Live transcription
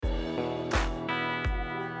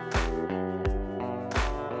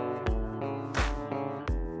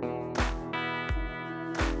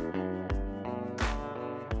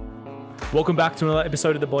Welcome back to another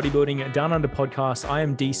episode of the Bodybuilding Down Under podcast. I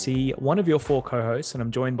am DC, one of your four co-hosts, and I'm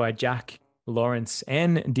joined by Jack, Lawrence,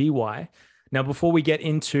 and DY. Now, before we get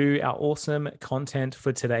into our awesome content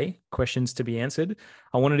for today, questions to be answered,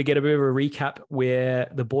 I wanted to get a bit of a recap where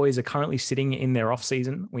the boys are currently sitting in their off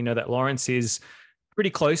season. We know that Lawrence is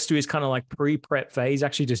pretty close to his kind of like pre-prep phase,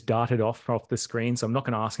 actually just darted off the screen. So I'm not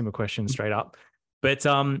going to ask him a question straight up, but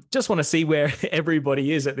just want to see where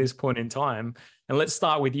everybody is at this point in time. And let's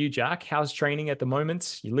start with you, Jack. How's training at the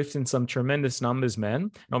moment? You're lifting some tremendous numbers, man.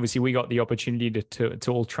 And obviously we got the opportunity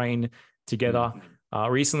to all train together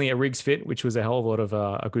recently at Rigs Fit, which was a hell of a lot of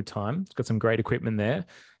a good time. It's got some great equipment there.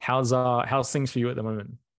 How's things for you at the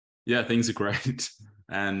moment? Yeah, things are great.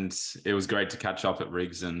 And it was great to catch up at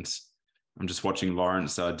Rigs, and I'm just watching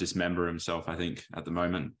Lawrence dismember himself, I think, at the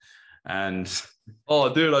moment. And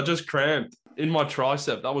oh, dude, I just cramped in my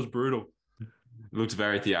tricep. That was brutal. It looks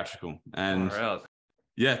very theatrical. And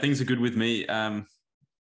yeah, things are good with me.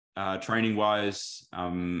 Training wise,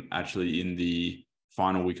 actually in the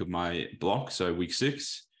final week of my block, so week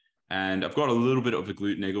 6. And I've got a little bit of a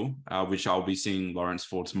glute niggle, which I'll be seeing Lawrence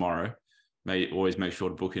for tomorrow. Always make sure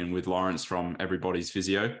to book in with Lawrence from Everybody's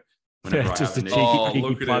Physio. Yeah, just a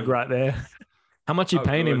cheeky plug right there. How much are you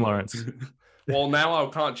paying him, Lawrence? Well, now I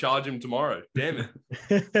can't charge him tomorrow. Damn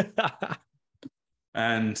it.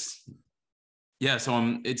 And yeah,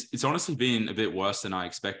 so it's honestly been a bit worse than I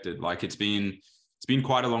expected. Like it's been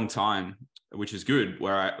quite a long time, which is good,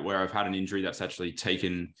 where I've had an injury that's actually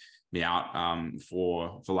taken me out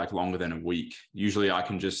for like longer than a week. Usually I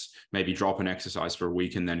can just maybe drop an exercise for a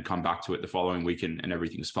week and then come back to it the following week and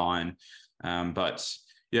everything's fine. But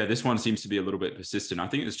yeah, this one seems to be a little bit persistent. I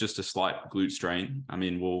think it's just a slight glute strain. I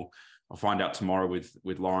mean, I'll find out tomorrow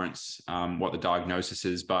with Lawrence what the diagnosis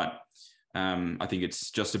is, but I think it's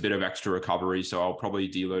just a bit of extra recovery. So I'll probably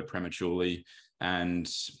deload prematurely, and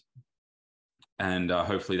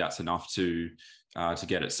hopefully that's enough to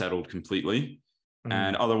get it settled completely. Mm.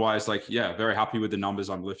 And otherwise, like, yeah, very happy with the numbers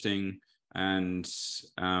I'm lifting. And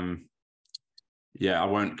yeah, I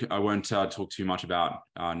won't talk too much about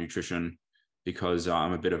nutrition, because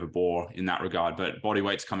I'm a bit of a bore in that regard. But body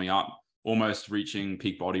weight's coming up, almost reaching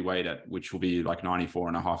peak body weight which will be like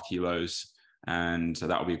 94.5 kilos. And so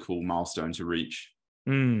that will be a cool milestone to reach.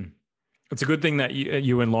 It's a good thing that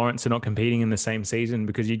you and Lawrence are not competing in the same season,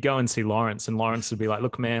 because you'd go and see Lawrence and Lawrence would be like,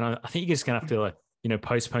 look, man, I think you're just going to have to,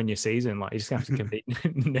 postpone your season. Like, you're just going to have to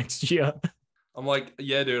compete next year. I'm like,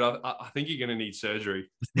 yeah, dude, I think you're going to need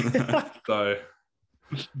surgery. So...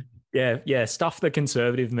 Yeah. Stuff the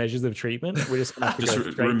conservative measures of treatment. We're just going to have to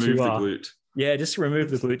just remove the glute. Yeah, just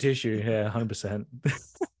remove the glute tissue. Yeah, 100%.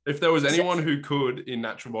 If there was anyone who could in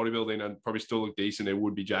natural bodybuilding and probably still look decent, it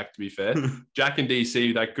would be Jack, to be fair. Jack and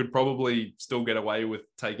DC, they could probably still get away with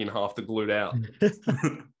taking half the glute out.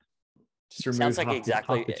 Just remove Sounds like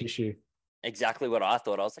half the tissue. Exactly what I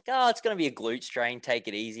thought. I was like, oh, it's going to be a glute strain. Take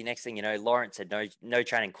it easy. Next thing you know, Lawrence had no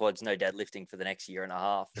training quads, no deadlifting for the next year and a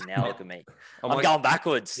half. And now look at me. I'm like, going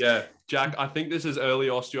backwards. Yeah. Jack, I think this is early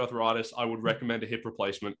osteoarthritis. I would recommend a hip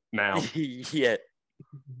replacement now. Yeah.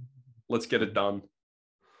 Let's get it done.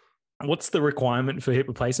 What's the requirement for hip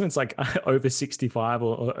replacements? Like over 65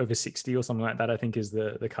 or over 60 or something like that, I think is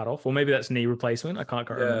the cutoff. Or maybe that's knee replacement. I can't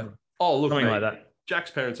remember. Oh, look, something mate, like that. Jack's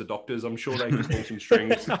parents are doctors. I'm sure they can pull some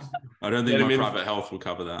strings. I don't think my private health will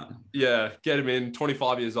cover that. Yeah, get him in,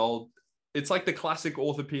 25 years old. It's like the classic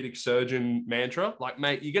orthopedic surgeon mantra. Like,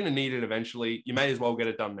 mate, you're going to need it eventually. You may as well get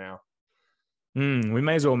it done now. We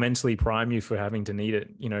may as well mentally prime you for having to need it,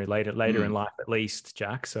 later in life at least,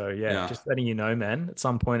 Jack. So yeah, just letting you know, man, at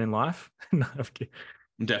some point in life. I'm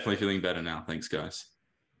definitely feeling better now. Thanks, guys.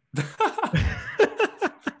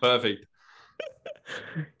 Perfect.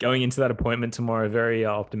 Going into that appointment tomorrow, very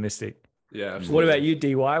optimistic. Yeah. Absolutely. What about you,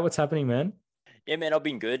 DY? What's happening, man? Yeah, man, I've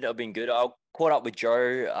been good. I caught up with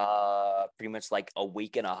Joe pretty much like a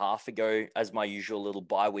week and a half ago, as my usual little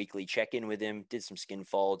bi-weekly check-in with him. Did some skin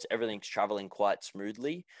folds. Everything's traveling quite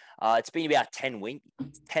smoothly. It's been about 10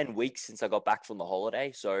 weeks since I got back from the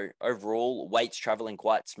holiday. So overall, weight's traveling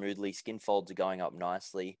quite smoothly. Skin folds are going up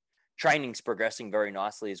nicely. Training's progressing very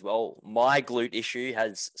nicely as well. My glute issue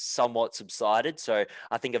has somewhat subsided, so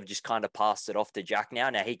I think I've just kind of passed it off to Jack now.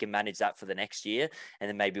 Now he can manage that for the next year, and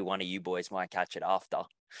then maybe one of you boys might catch it after.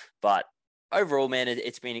 But overall, man,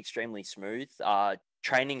 it's been extremely smooth.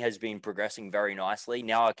 Training has been progressing very nicely.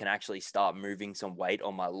 Now I can actually start moving some weight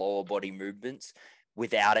on my lower body movements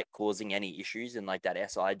without it causing any issues in like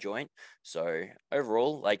that SI joint. So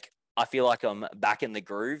overall, like, I feel like I'm back in the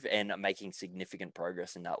groove and making significant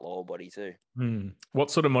progress in that lower body too. What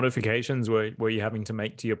sort of modifications were you having to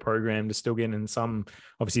make to your program to still get in some,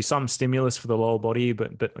 obviously some stimulus for the lower body,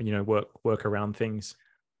 but work around things?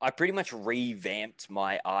 I pretty much revamped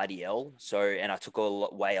my RDL. And I took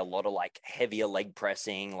away a lot of like heavier leg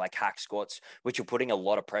pressing, like hack squats, which are putting a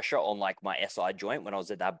lot of pressure on like my SI joint when I was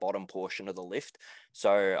at that bottom portion of the lift.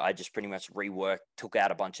 So I just pretty much reworked, took out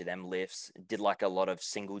a bunch of them lifts, did like a lot of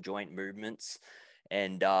single joint movements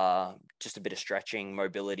and just a bit of stretching,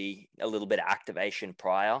 mobility, a little bit of activation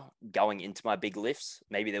prior going into my big lifts.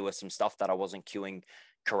 Maybe there was some stuff that I wasn't cueing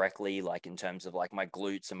correctly, like in terms of like my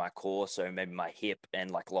glutes and my core, so maybe my hip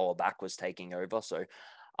and like lower back was taking over. So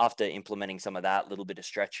after implementing some of that, little bit of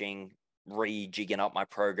stretching, rejigging up my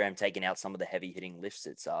program, taking out some of the heavy hitting lifts,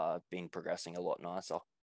 it's been progressing a lot nicer.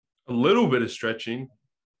 A little bit of stretching.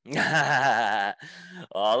 A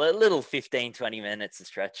little 15-20 minutes of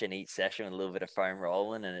stretching each session with a little bit of foam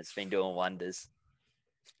rolling, and it's been doing wonders.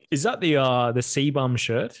 Is that the CBum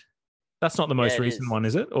shirt? That's not the most recent one,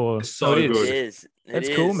 is it? Or it's so good. It is. That's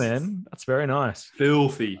cool, man. That's very nice.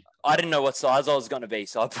 Filthy. I didn't know what size I was going to be,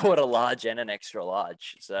 so I bought a large and an extra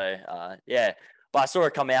large. So, yeah. But I saw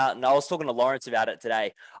it come out, and I was talking to Lawrence about it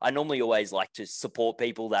today. I normally always like to support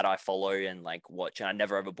people that I follow and like watch, and I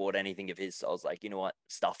never ever bought anything of his. So I was like, you know what?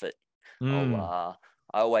 Stuff it.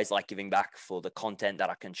 I always like giving back for the content that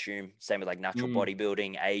I consume. Same with like natural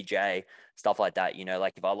bodybuilding, AJ, stuff like that. You know,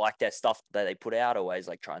 like if I like their stuff that they put out, I always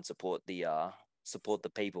like try and support the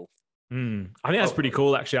people. I think that's pretty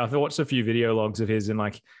cool, actually. I've watched a few video logs of his, and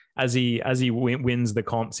like as he wins the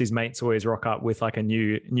comps, his mates always rock up with like a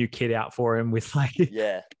new kit out for him with like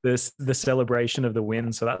the celebration of the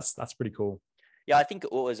win. So that's pretty cool. Yeah, I think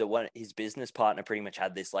his business partner pretty much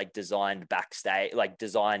had this like designed backstage, like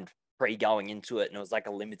designed pre-going into it, and it was like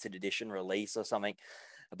a limited edition release or something.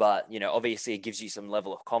 But, you know, obviously it gives you some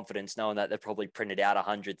level of confidence knowing that they've probably printed out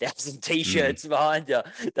 100,000 t-shirts behind you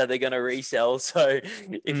that they're going to resell. So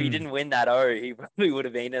if he didn't win that he probably would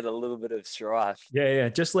have been at a little bit of strife. Yeah.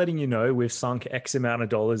 Just letting you know, we've sunk X amount of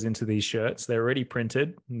dollars into these shirts. They're already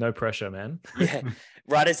printed. No pressure, man. Yeah.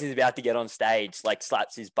 Right as he's about to get on stage, like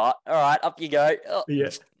slaps his butt. All right, up you go. Oh, yeah.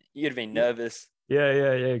 You'd have been nervous.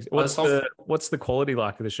 Yeah. What's the quality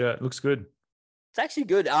like of the shirt? Looks good. It's actually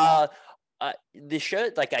good. The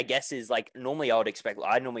shirt, like, I guess is like, normally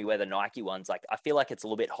I normally wear the Nike ones. Like, I feel like it's a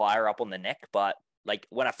little bit higher up on the neck, but like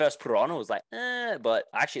when I first put it on, it was like, but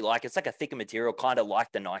I actually like, it's like a thicker material, kind of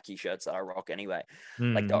like the Nike shirts that I rock anyway,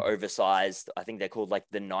 like the oversized, I think they're called like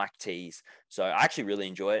the Nike tees. So I actually really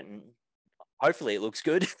enjoy it, and hopefully it looks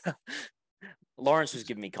good. Lawrence was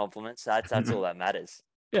giving me compliments. That's all that matters.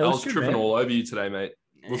 Yeah, I was tripping all over you today, mate.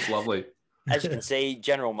 Looks lovely. As you can see,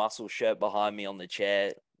 General Muscle shirt behind me on the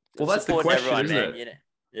chair. Well, that's the question, isn't it? You know?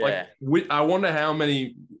 Yeah. Like, I wonder how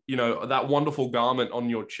many, that wonderful garment on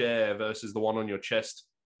your chair versus the one on your chest.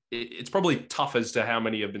 It's probably tough as to how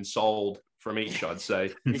many have been sold from each, I'd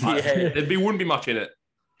say. Wouldn't be much in it.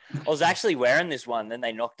 I was actually wearing this one. Then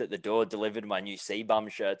they knocked at the door, delivered my new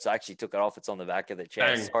CBum shirt. So I actually took it off. It's on the back of the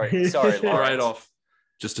chair. Dang. Sorry, right off.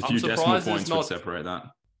 Just a few decimal points would separate that.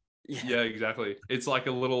 Yeah, exactly. It's like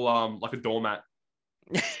a little, like a doormat.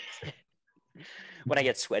 When I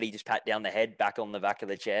get sweaty, just pat down the head, back on the back of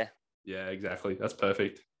the chair. Yeah, exactly. That's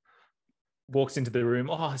perfect. Walks into the room.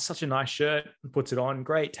 Oh, it's such a nice shirt. Puts it on.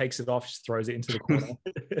 Great. Takes it off. Just throws it into the corner.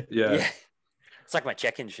 Yeah. It's like my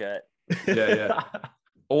check-in shirt. Yeah.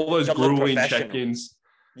 All those grueling check-ins.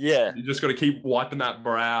 Yeah. You just got to keep wiping that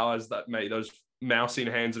brow as that, mate. Those mousing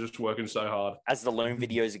hands are just working so hard. As the loom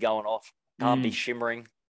videos are going off. Can't be shimmering.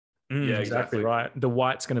 Yeah, exactly right. The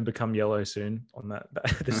white's going to become yellow soon on that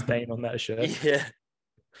the stain on that shirt. Yeah.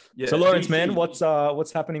 So Lawrence, man, what's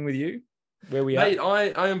happening with you? Where we Mate,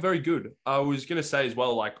 at? I am very good. I was going to say as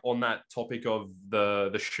well, like on that topic of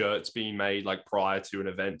the shirts being made like prior to an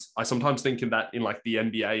event, I sometimes think of that in like the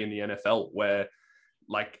NBA and the NFL, where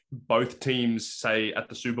like both teams say at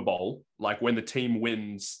the Super Bowl, like when the team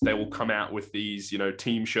wins, they will come out with these,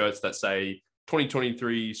 team shirts that say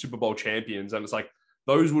 2023 Super Bowl champions. And it's like,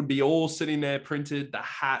 those would be all sitting there printed, the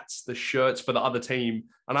hats, the shirts for the other team.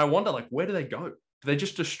 And I wonder, like, where do they go? Do they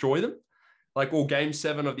just destroy them? Like, or game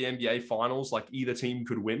 7 of the NBA finals, like either team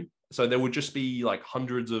could win. So there would just be like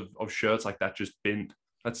hundreds of shirts like that just binned.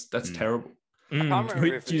 That's terrible. You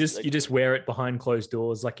just wear it behind closed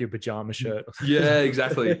doors like your pajama shirt. Yeah,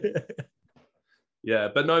 exactly. Yeah,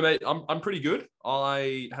 but no, mate, I'm pretty good.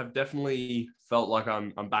 I have definitely felt like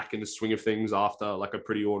I'm back in the swing of things after like a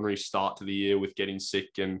pretty ordinary start to the year with getting sick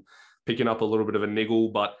and picking up a little bit of a niggle.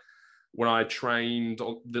 But when I trained,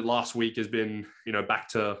 the last week has been, back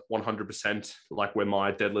to 100%, like where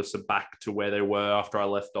my deadlifts are back to where they were after I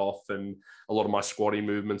left off. And a lot of my squatting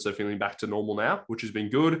movements are feeling back to normal now, which has been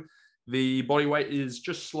good. The body weight is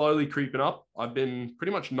just slowly creeping up. I've been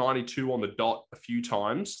pretty much 92 on the dot a few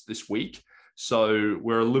times this week. So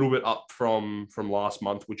we're a little bit up from last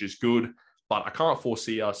month, which is good, but I can't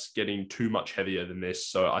foresee us getting too much heavier than this.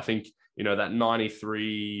 So I think, that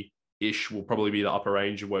 93-ish will probably be the upper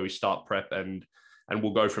range of where we start prep, and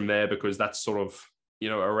we'll go from there, because that's sort of,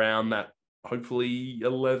 around that, hopefully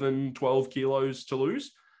 11, 12 kilos to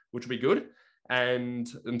lose, which will be good. And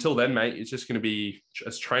until then, mate, it's just going to be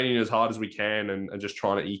just training as hard as we can and just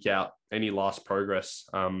trying to eke out any last progress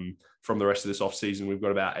from the rest of this off season. We've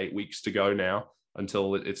got about 8 weeks to go now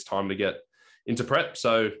until it's time to get into prep.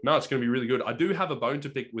 So no, it's going to be really good. I do have a bone to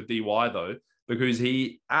pick with DY though, because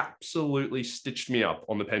he absolutely stitched me up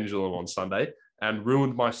on the pendulum on Sunday and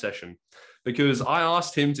ruined my session, because I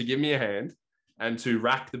asked him to give me a hand and to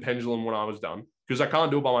rack the pendulum when I was done, because I can't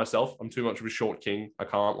do it by myself. I'm too much of a short king. I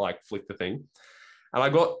can't flick the thing. And I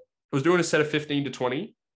was doing a set of 15 to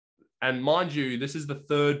 20. And mind you, this is the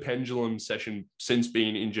third pendulum session since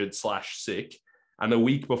being injured / sick. And the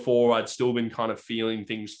week before, I'd still been kind of feeling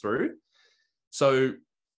things through. So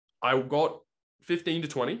I got 15 to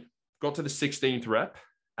 20, got to the 16th rep,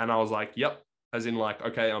 and I was like, yep, as in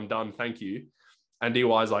okay, I'm done. Thank you. And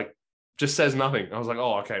DY's just says nothing. I was like,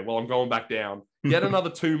 oh, okay, well, I'm going back down. Get another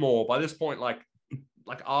 2 more. By this point, like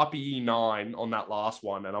RPE 9 on that last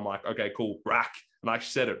one. And I'm like, okay, cool, rack. And I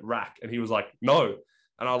said it, rack. And he was like, no.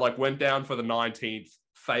 And I went down for the 19th,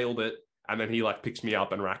 failed it. And then he picks me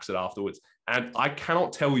up and racks it afterwards. And I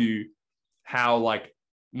cannot tell you how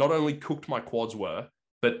not only cooked my quads were,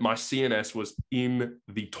 but my CNS was in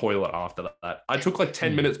the toilet after that. I took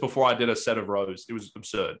 10 minutes before I did a set of rows. It was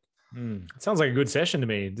absurd. It sounds like a good session to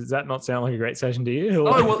me. Does that not sound like a great session to you?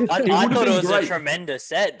 Oh, well, I thought it was great. A tremendous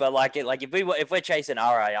set, but if we're chasing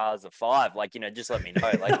RIRs of 5, just let me know.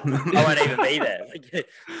 I won't even be there.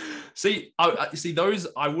 See, I see those.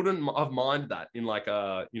 I wouldn't have mind that in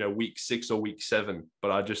week 6 or week 7,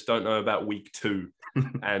 but I just don't know about week 2.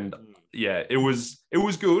 And yeah, it was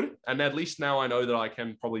good. And at least now I know that I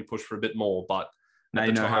can probably push for a bit more. But now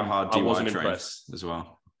you know how hard DY wasn't impressed as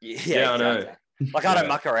well. Yeah, exactly. I know. I don't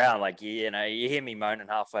muck around. You hear me moaning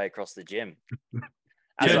halfway across the gym.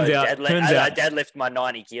 I deadlift my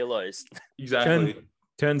 90 kilos. Exactly.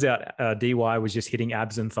 Turns out DY was just hitting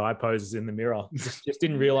abs and thigh poses in the mirror. Just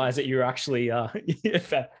didn't realize that you were actually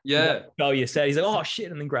fell your set. He's like, oh shit,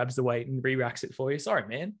 and then grabs the weight and re-racks it for you. Sorry,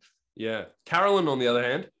 man. Yeah. Carolyn, on the other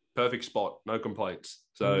hand, perfect spot, no complaints.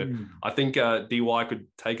 So I think DY could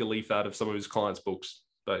take a leaf out of some of his clients' books.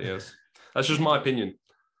 But yes, that's just my opinion.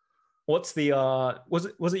 What's the was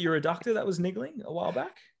it your adductor that was niggling a while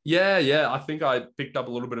back? Yeah. I think I picked up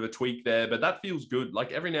a little bit of a tweak there, but that feels good.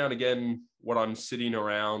 Every now and again, when I'm sitting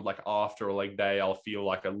around after a leg day, I'll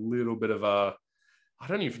feel a little bit of I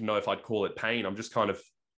don't even know if I'd call it pain. I'm just kind of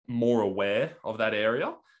more aware of that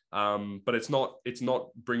area. But it's not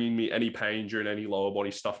bringing me any pain during any lower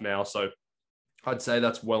body stuff now. So I'd say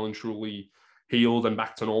that's well and truly healed and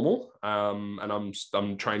back to normal. And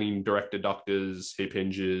I'm training direct adductors, hip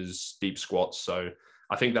hinges, deep squats. So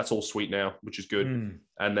I think that's all sweet now, which is good.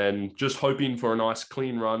 And then just hoping for a nice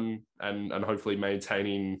clean run and hopefully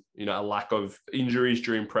maintaining, a lack of injuries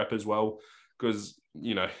during prep as well. Because,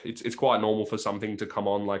 it's quite normal for something to come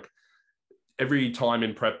on. Every time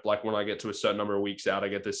in prep, when I get to a certain number of weeks out, I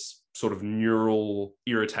get this sort of neural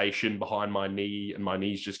irritation behind my knee, and my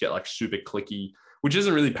knees just get super clicky, which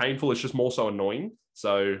isn't really painful. It's just more so annoying.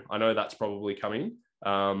 So I know that's probably coming.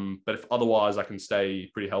 But if otherwise I can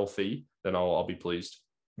stay pretty healthy, then I'll be pleased.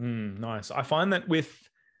 Nice. I find that with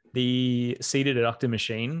the seated adductor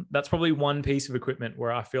machine, that's probably one piece of equipment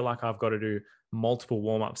where I feel like I've got to do multiple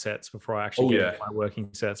warm-up sets before I actually get into my working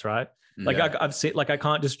sets, right? I've seen, I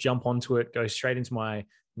can't just jump onto it, go straight into my,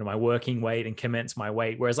 my working weight and commence my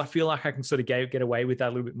weight. Whereas I feel like I can sort of get away with that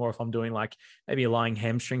a little bit more if I'm doing maybe a lying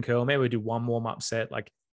hamstring curl, maybe we do one warm-up set.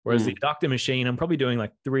 Whereas the adductor machine, I'm probably doing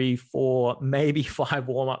 3, 4, maybe 5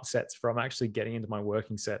 warm-up sets before I'm actually getting into my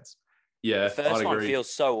working sets. Yeah, the first one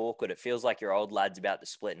feels so awkward. It feels like your old lad's about to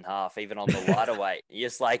split in half, even on the lighter weight. You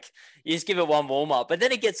just give it one warm up, but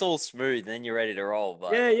then it gets all smooth, and then you're ready to roll.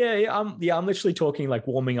 But... Yeah. I'm literally talking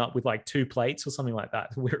warming up with 2 plates or something like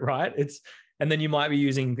that, right? And then you might be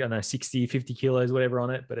using 60, 50 kilos, whatever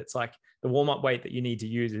on it, but it's the warm up weight that you need to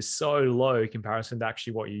use is so low in comparison to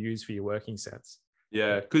actually what you use for your working sets.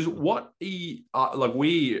 Yeah, because we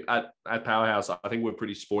at Powerhouse, I think we're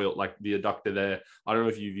pretty spoiled. The adductor there, I don't know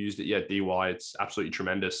if you've used it yet, DY. It's absolutely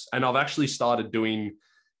tremendous. And I've actually started doing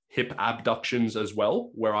hip abductions as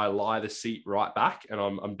well, where I lie the seat right back and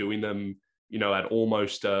I'm doing them, at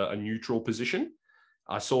almost a neutral position.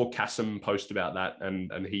 I saw Kasim post about that,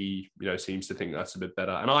 and he, seems to think that's a bit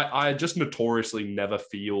better. And I just notoriously never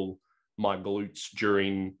feel my glutes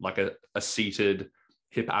during like a seated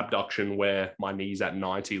hip abduction where my knee's at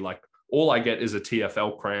 90. Like all I get is a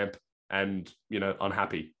TFL cramp and,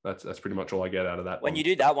 unhappy. That's pretty much all I get out of that. When you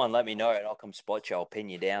do that one, let me know and I'll come spot you. I'll pin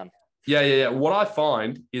you down. Yeah. What I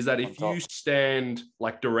find is that if you stand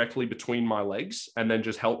like directly between my legs and then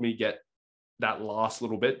just help me get that last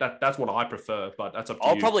little bit, that's what I prefer, but that's up to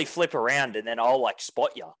you. I'll probably flip around and then I'll like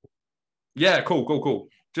spot you. Yeah, cool.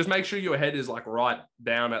 Just make sure your head is like right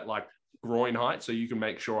down at like groin height so you can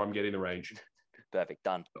make sure I'm getting the range. Perfect,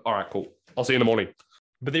 done. All right, cool. I'll see you in the morning.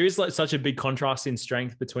 But there is like such a big contrast in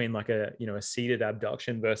strength between like a seated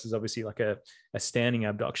abduction versus obviously like a standing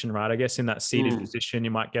abduction, right? I guess in that seated position,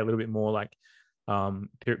 you might get a little bit more like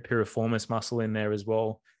piriformis muscle in there as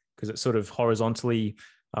well, because it sort of horizontally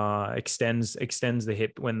extends the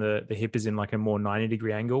hip when the hip is in like a more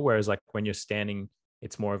 90-degree angle, whereas like when you're standing,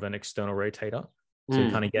 it's more of an external rotator. So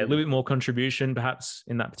you kind of get a little bit more contribution perhaps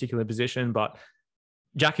in that particular position. But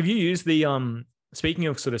Jack, have you used the speaking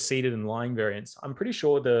of sort of seated and lying variants, I'm pretty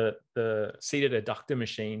sure the seated adductor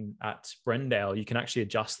machine at Brendale, you can actually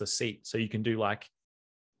adjust the seat. So you can do like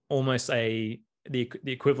almost the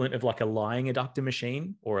equivalent of like a lying adductor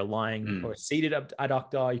machine or a lying or a seated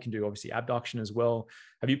adductor. You can do obviously abduction as well.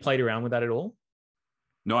 Have you played around with that at all?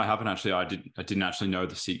 No, I haven't actually. I didn't actually know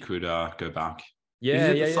the seat could go back. Is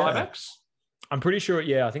it the Cybex? I'm pretty sure.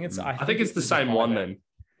 Yeah, I think it's. I think it's the same one then.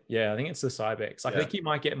 Yeah, I think it's the Cybex. I think you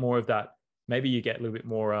might get more of that. Maybe you get a little bit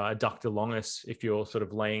more adductor longus if you're sort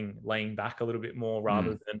of laying back a little bit more rather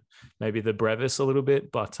than maybe the brevis a little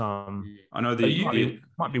bit. But I know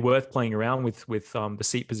might be worth playing around with the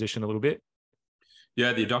seat position a little bit.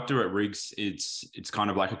 Yeah, the adductor at rigs, it's kind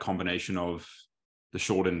of like a combination of the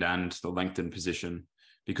shortened and the lengthened position,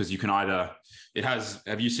 because you can either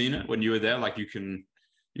have you seen it when you were there? Like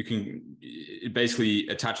it basically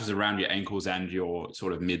attaches around your ankles and your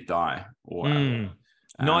sort of mid thigh. Or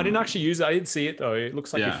no, I didn't actually use it. I did see it though. It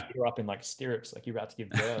looks like your feet are up in like stirrups, like you're about to give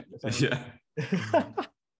birth. Yeah,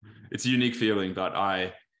 it's a unique feeling, but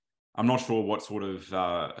I'm not sure what sort of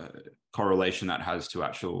correlation that has to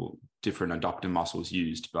actual different adductor muscles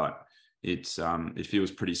used, but it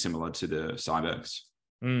feels pretty similar to the Cybex.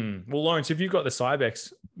 Well, Lawrence, if you've got the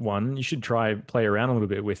Cybex one, you should play around a little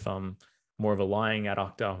bit with more of a lying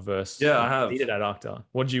adductor versus I have seated adductor.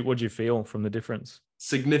 What'd you feel from the difference?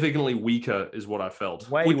 Significantly weaker is what I felt.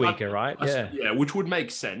 Way weaker, right? Yeah, which would make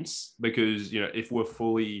sense because if we're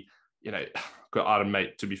fully,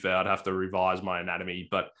 to be fair, I'd have to revise my anatomy,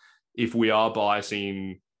 but if we are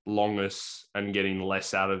biasing longus and getting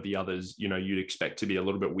less out of the others, you'd expect to be a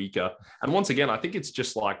little bit weaker. And once again, I think it's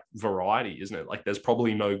just like variety, isn't it? Like there's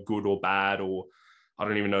probably no good or bad, or I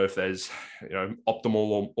don't even know if there's,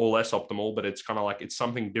 optimal or less optimal, but it's kind of like it's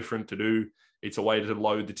something different to do. It's a way to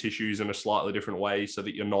load the tissues in a slightly different way so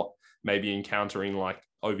that you're not maybe encountering like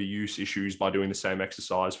overuse issues by doing the same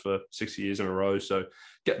exercise for 6 years in a row. So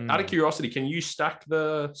out of curiosity, can you stack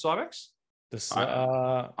the Cybex?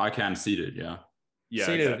 I can seated, yeah.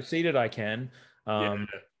 Yeah, seated I can.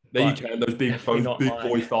 There you can. Those big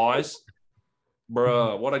boy thighs.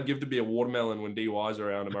 Bruh, what I'd give to be a watermelon when DY's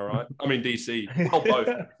around, am I right? I mean, DC. Well, both.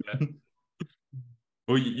 Yeah.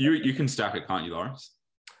 Well, you can stack it, can't you, Lawrence?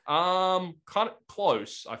 Kind of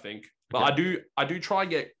close, I think. But Okay. I do try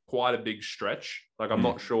and get quite a big stretch. Like, I'm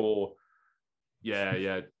not sure.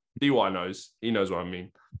 Yeah. DY knows. He knows what I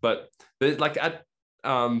mean. But there's like at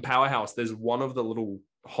Powerhouse, there's one of the little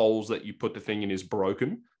holes that you put the thing in is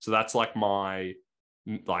broken. So that's like my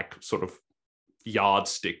like sort of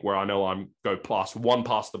yardstick where I know I'm go past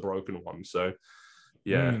the broken one. So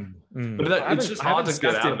yeah. But it's just hard to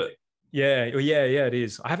get out of it. Yeah, it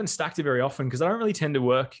is. I haven't stacked it very often because I don't really tend to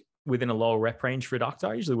work within a lower rep range for adductor.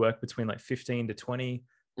 I usually work between like 15 to 20.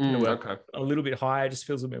 Okay. A little bit higher, just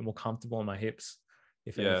feels a bit more comfortable on my hips.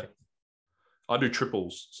 If anything. I do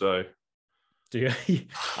triples, so do you?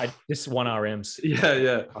 I just 1 RMs.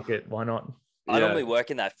 Yeah. Okay, why not? I normally work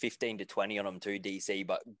in that 15 to 20 on them too, DC,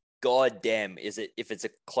 but god damn, if it's a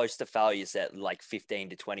close to failure set, like 15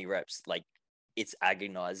 to 20 reps, like it's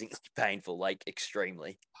agonizingly painful, like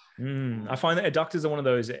extremely. I find that adductors are one of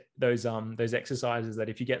those exercises that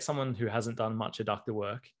if you get someone who hasn't done much adductor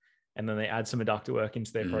work and then they add some adductor work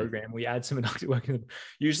into their program, we add some adductor work.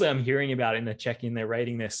 Usually I'm hearing about it in the check-in, they're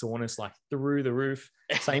rating their soreness like through the roof.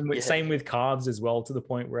 Same with calves as well, to the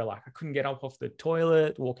point where like I couldn't get up off the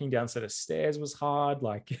toilet, walking down set of stairs was hard,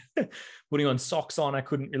 like putting on socks on, I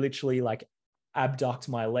couldn't literally like abduct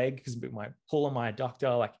my leg because it might pull on my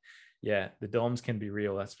adductor. Like, yeah, the DOMs can be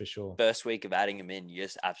real. That's for sure. First week of adding them in, you're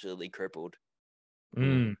just absolutely crippled.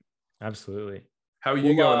 Absolutely. How are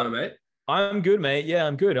you going though, mate? I'm good, mate. Yeah,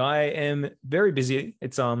 I'm good. I am very busy.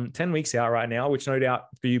 It's 10 weeks out right now, which no doubt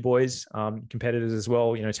for you boys, competitors as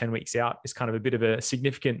well, 10 weeks out is kind of a bit of a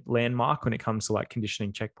significant landmark when it comes to like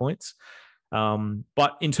conditioning checkpoints.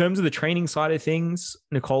 But in terms of the training side of things,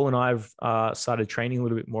 Nicole and I have started training a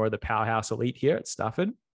little bit more of the Powerhouse Elite here at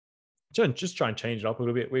Stafford. Just try and change it up a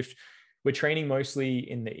little bit. We're training mostly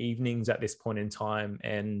in the evenings at this point in time.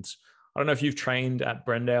 And I don't know if you've trained at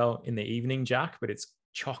Brendale in the evening, Jack, but it's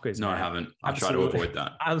chockers. No, man. I haven't. I try to avoid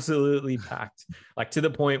that. Absolutely packed. Like to the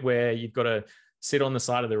point where you've got to sit on the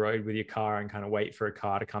side of the road with your car and kind of wait for a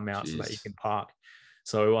car to come out so that you can park.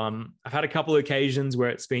 So I've had a couple of occasions where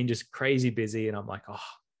it's been just crazy busy and I'm like,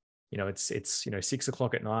 it's 6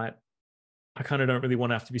 o'clock at night. I kind of don't really want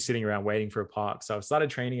to have to be sitting around waiting for a park. So I've started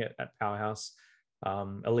training at Powerhouse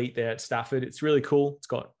Elite there at Stafford. It's really cool. It's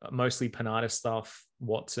got mostly Panada stuff,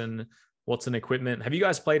 Watson equipment. Have you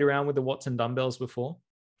guys played around with the Watson dumbbells before?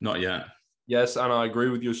 Not yet. Yes, and I agree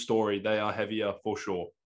with your story. They are heavier for sure.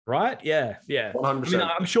 Right? Yeah. 100%. I mean,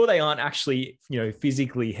 I'm sure they aren't actually,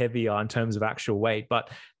 physically heavier in terms of actual weight, but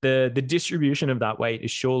the distribution of that weight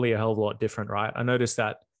is surely a hell of a lot different, right? I noticed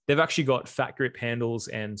that they've actually got fat grip handles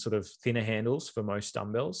and sort of thinner handles for most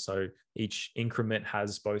dumbbells. So each increment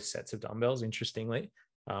has both sets of dumbbells, interestingly.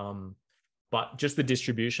 But just the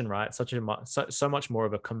distribution, right? So much more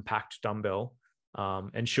of a compact dumbbell.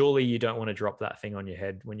 And surely you don't want to drop that thing on your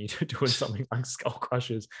head when you're doing something like skull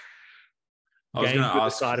crushers. I was going to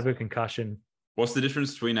ask, the side of a concussion. What's the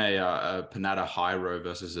difference between a Panada high row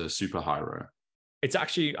versus a super high row? It's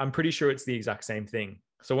actually, I'm pretty sure it's the exact same thing.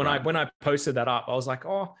 So when I posted that up, I was like,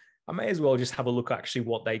 I may as well just have a look actually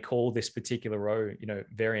what they call this particular row,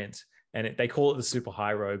 variant. And they call it the super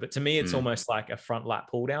high row. But to me, it's almost like a front lat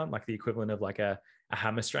pull down, like the equivalent of like a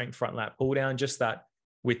hammer strength front lat pull down. Just that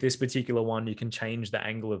with this particular one, you can change the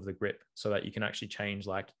angle of the grip so that you can actually change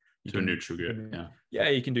a neutral grip. Yeah,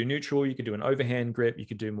 you can do neutral. You could do an overhand grip. You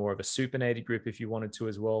could do more of a supinated grip if you wanted to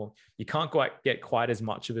as well. You can't get quite as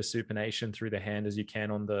much of a supination through the hand as you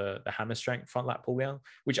can on the hammer strength front lat pull down,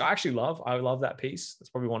 which I actually love. I love that piece. That's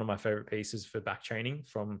probably one of my favorite pieces for back training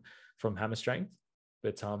from hammer strength.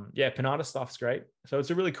 But Panada stuff's great. So it's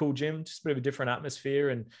a really cool gym, just a bit of a different atmosphere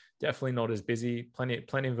and definitely not as busy.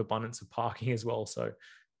 Plenty of abundance of parking as well. So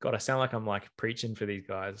God, I sound like I'm like preaching for these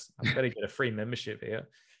guys. I better get a free membership here.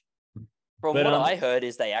 From what I heard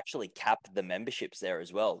is they actually capped the memberships there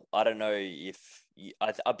as well. I don't know if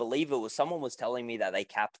I believe someone was telling me that they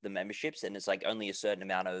capped the memberships and it's like only a certain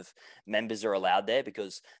amount of members are allowed there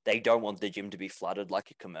because they don't want the gym to be flooded like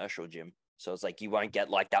a commercial gym. So it's like you won't get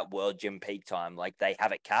like that world gym peak time. Like they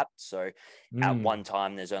have it capped. So at one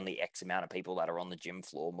time, there's only X amount of people that are on the gym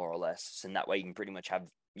floor, more or less. And that way you can pretty much have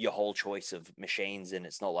your whole choice of machines and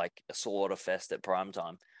it's not like a slaughter fest at prime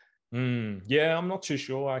time. Yeah, I'm not too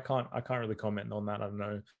sure. I can't really comment on that. I don't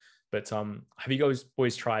know. But have you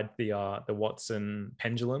boys tried the Watson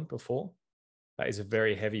pendulum before? That is a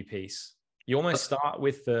very heavy piece. You almost start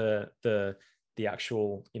with the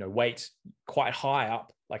actual weight quite high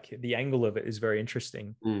up. Like the angle of it is very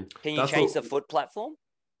interesting. Can you change the foot platform?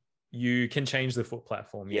 You can change the foot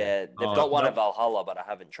platform. Yeah, they've got one at Valhalla, but I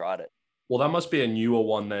haven't tried it. Well, that must be a newer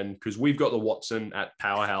one then, because we've got the Watson at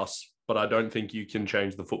Powerhouse, but I don't think you can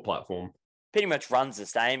change the foot platform. Pretty much runs the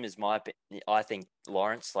same as I think,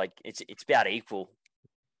 Lawrence. Like it's about equal.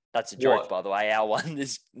 That's a joke, by the way. Our one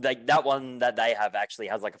is like that one that they have actually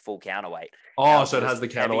has like a full counterweight. Oh, so it has the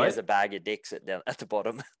counterweight. There's a bag of dicks at the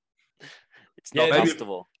bottom. It's not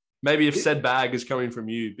comfortable. Maybe if said bag is coming from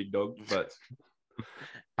you, big dog. But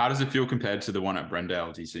how does it feel compared to the one at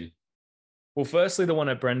Brendale, DC? Well, firstly, the one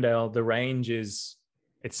at Brendale, the range it's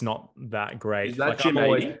not that great. Is that like gym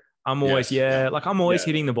I'm always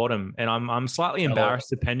hitting the bottom, and I'm slightly embarrassed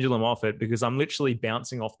to pendulum off it because I'm literally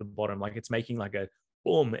bouncing off the bottom. Like it's making like a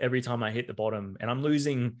boom every time I hit the bottom, and I'm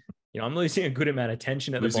losing a good amount of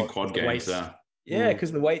tension at the bottom. Quad gains, yeah,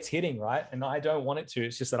 because the weight's hitting, right? And I don't want it to.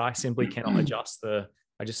 It's just that I simply cannot adjust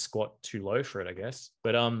I just squat too low for it, I guess.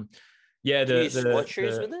 But do you squat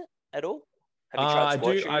shoes with it at all? Have you tried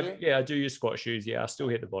squat shoes? I do use squat shoes. Yeah, I still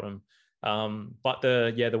hit the bottom. But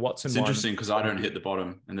the Watson. It's interesting because I don't hit the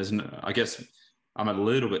bottom, and I guess I'm a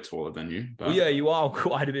little bit taller than you. But yeah, you are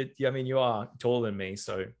quite a bit. I mean, you are taller than me,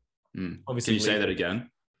 so obviously. Can you say that again?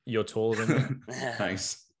 You're taller than me.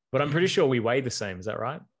 Thanks. But I'm pretty sure we weigh the same. Is that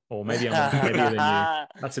right? Or maybe I'm heavier than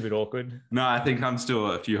you. That's a bit awkward. No, I think I'm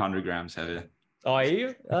still a few 100 grams heavier. Oh, are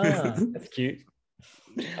you? That's cute.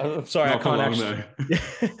 I'm sorry, I can't actually.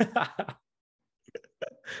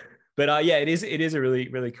 But yeah, it is a really,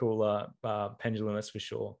 really cool pendulum, that's for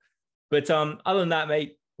sure. But other than that,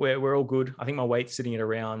 mate, we're all good. I think my weight's sitting at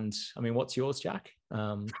around, I mean, what's yours, Jack?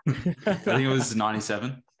 I think it was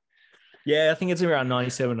 97. Yeah, I think it's around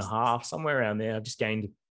 97 and a half, somewhere around there. I've just gained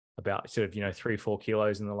about sort of, 3-4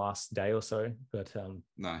 kilos in the last day or so. But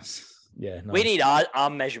Nice. yeah, nice. We need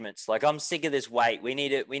arm measurements. Like, I'm sick of this weight. We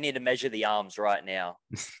need to measure the arms right now.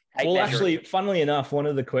 Well, actually, funnily enough, one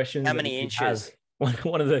of the questions. How many inches?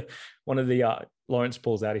 One of the Lawrence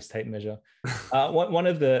pulls out his tape measure. One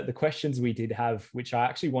of the questions we did have, which I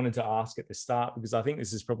actually wanted to ask at the start, because I think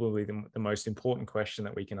this is probably the most important question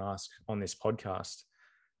that we can ask on this podcast.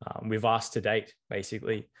 We've asked to date,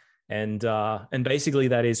 basically, and basically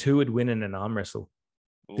that is, who would win in an arm wrestle?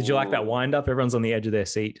 Did you like that wind up? Everyone's on the edge of their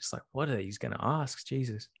seat, just like, what are these going to ask?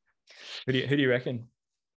 Jesus, who do you reckon?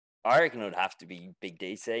 I reckon it would have to be Big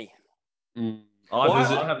DC. I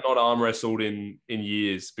have not arm wrestled in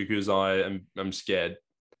years because I'm scared.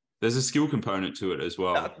 There's a skill component to it as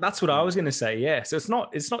well. That's what I was going to say. Yeah, so it's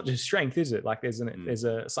not just strength, is it? Like there's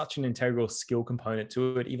such an integral skill component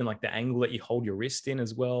to it. Even like the angle that you hold your wrist in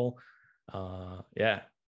as well. Yeah.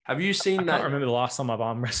 Have you seen that? I can't remember the last time I've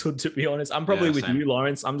arm wrestled, to be honest. I'm probably with you,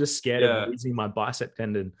 Lawrence. I'm just scared of losing my bicep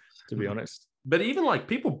tendon, to be honest. But even like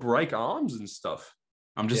people break arms and stuff.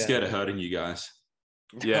 I'm just scared of hurting you guys.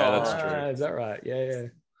 Yeah, that's true. Is that right? Yeah.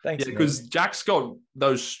 Thanks. Yeah, because Jack's got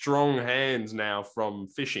those strong hands now from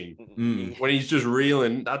fishing. When he's just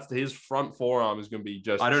reeling, that's his front forearm is going to be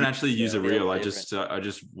just. I don't actually use a reel. I just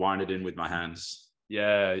wind it in with my hands.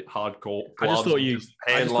 Yeah, hardcore. I just thought you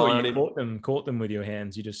caught them with your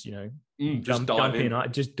hands. You just just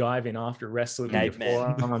dive in after wrestling with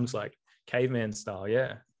your forearms, like caveman style.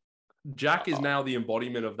 Yeah. Jack is now the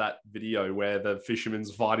embodiment of that video where the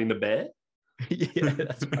fisherman's fighting the bear. Yeah,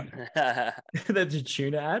 that's right. That's a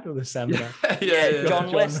tuna ad or the salmon ad? Yeah.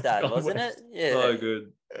 John West ad, wasn't it? Yeah. So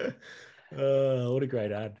good. What a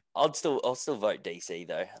great ad. I'll still vote DC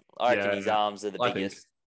though. I reckon his arms are the biggest.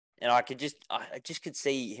 And I just could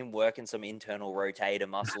see him working some internal rotator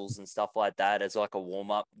muscles and stuff like that as like a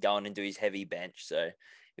warm up, going into his heavy bench. So it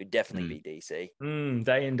would definitely be DC.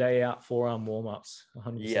 Day in, day out, forearm warm ups.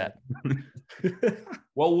 100%. Yeah.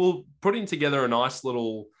 Well, we're putting together a nice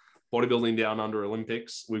little bodybuilding down under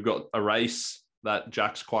Olympics. We've got a race that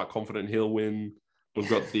Jack's quite confident he'll win. We've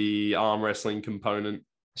got the arm wrestling component.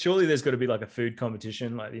 Surely there's got to be like a food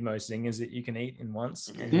competition, like the most zingers that you can eat in one go,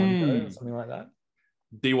 something like that.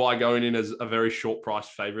 DY going in as a very short price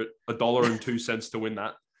favorite, $1.02 to win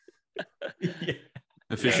that. Yeah.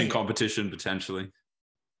 A fishing competition potentially.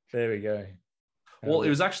 There we go. Well, it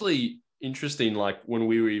was actually interesting, like when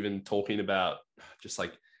we were even talking about just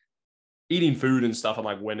like eating food and stuff, and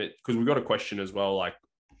like because we got a question as well, like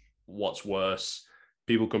what's worse,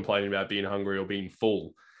 people complaining about being hungry or being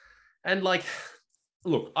full. And like,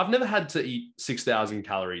 look, I've never had to eat 6,000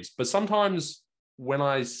 calories, but sometimes when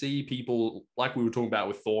I see people, like we were talking about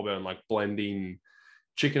with Thorburn, like blending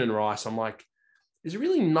chicken and rice, I'm like, is there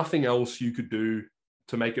really nothing else you could do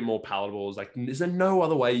to make it more palatable? It's like, is there no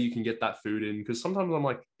other way you can get that food in? Because sometimes I'm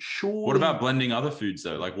like, sure. What about blending other foods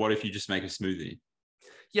though? Like, what if you just make a smoothie?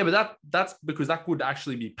 Yeah, but that's because that would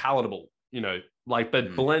actually be palatable,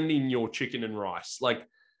 but blending your chicken and rice, like,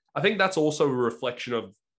 I think that's also a reflection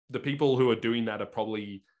of the people who are doing that are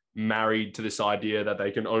probably married to this idea that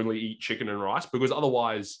they can only eat chicken and rice, because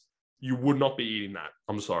otherwise you would not be eating that.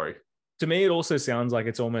 I'm sorry. To me, it also sounds like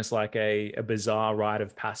it's almost like a bizarre rite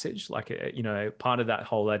of passage, like, part of that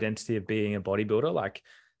whole identity of being a bodybuilder. Like,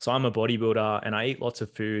 so I'm a bodybuilder and I eat lots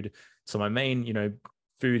of food. So my main,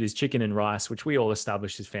 food is chicken and rice, which we all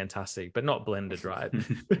established is fantastic, but not blended, right?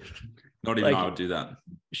 Not even I would do that.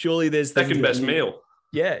 Surely there's second best meal.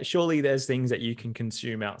 Yeah, surely there's things that you can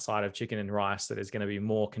consume outside of chicken and rice that is going to be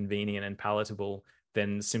more convenient and palatable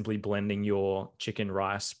than simply blending your chicken,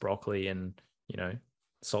 rice, broccoli, and,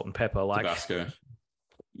 salt and pepper. Like Tabasco.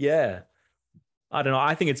 Yeah. I don't know.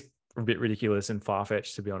 I think it's a bit ridiculous and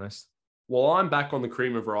far-fetched, to be honest. Well, I'm back on the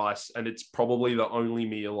cream of rice, and it's probably the only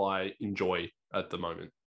meal I enjoy at the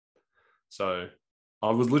moment. So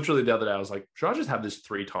I was literally the other day, I was like, should I just have this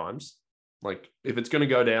 3 times? Like, if it's going to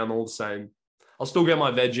go down all the same, I'll still get my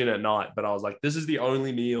veg in at night, but I was like, this is the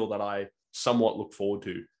only meal that I somewhat look forward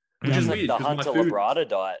to. Which is like weird. The Hunter Labrada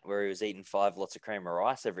diet, where he was eating 5 lots of cream of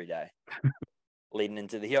rice every day, leading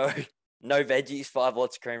into the no veggies, 5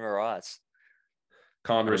 lots of cream of rice.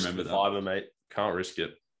 Can't risk the fiber, mate. Can't risk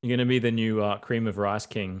it. You're going to be the new cream of rice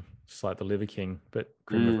king, just like the liver king, but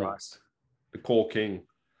cream of rice. The core king.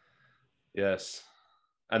 Yes.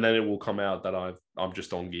 And then it will come out that I'm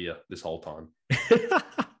just on gear this whole time.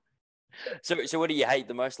 So what do you hate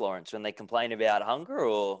the most, Lawrence, when they complain about hunger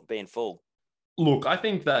or being full? Look, I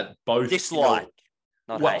think that both Dislike,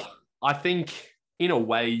 not hate. I think in a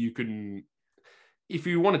way you can, if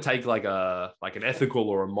you want to take like an ethical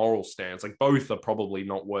or a moral stance, like both are probably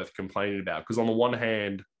not worth complaining about. Because on the one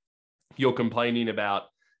hand, you're complaining about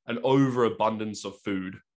an overabundance of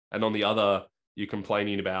food, and on the other, you're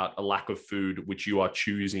complaining about a lack of food, which you are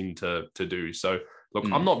choosing to do. So look,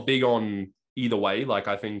 I'm not big on either way. Like,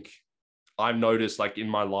 I think I've noticed, like in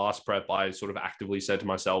my last prep, I sort of actively said to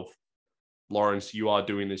myself, Lawrence, you are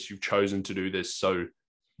doing this. You've chosen to do this. So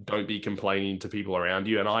don't be complaining to people around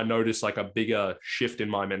you. And I noticed like a bigger shift in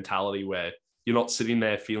my mentality where you're not sitting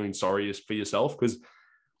there feeling sorry for yourself. Because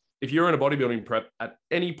if you're in a bodybuilding prep, at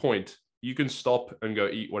any point, you can stop and go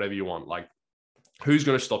eat whatever you want. Like, who's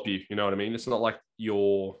going to stop you? You know what I mean? It's not like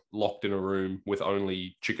you're locked in a room with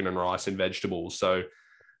only chicken and rice and vegetables. So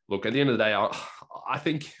look, at the end of the day, I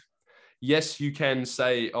think, yes, you can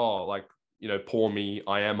say, oh, like, you know, poor me,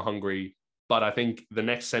 I am hungry. But I think the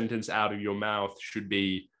next sentence out of your mouth should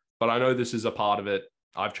be, but I know this is a part of it.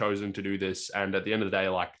 I've chosen to do this. And at the end of the day,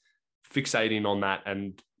 like, fixating on that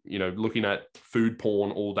and, you know, looking at food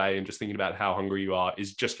porn all day and just thinking about how hungry you are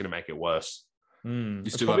is just going to make it worse. You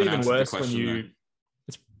It's still probably haven't even answered the worse when question, you. though.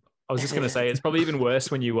 I was just going to say, it's probably even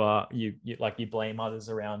worse when you blame others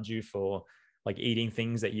around you for like eating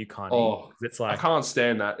things that you can't eat. It's like, I can't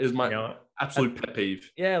stand that. It's my you know, absolute pet peeve.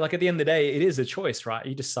 Yeah, like at the end of the day, it is a choice, right?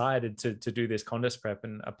 You decided to do this contest prep,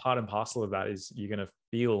 and a part and parcel of that is you're going to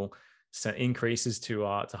feel some increases to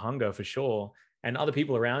hunger for sure. And other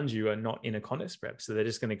people around you are not in a contest prep, so they're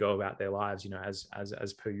just going to go about their lives, you know,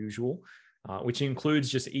 as per usual, which includes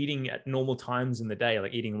just eating at normal times in the day,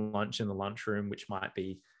 like eating lunch in the lunchroom, which might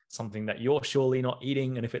be something that you're surely not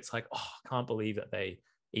eating. And if it's like, oh, I can't believe that they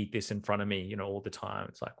eat this in front of me, you know, all the time,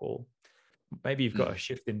 it's like, well, maybe you've got a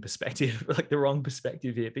shift in perspective, like the wrong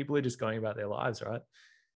perspective here. People are just going about their lives, right?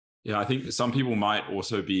 Yeah, I think some people might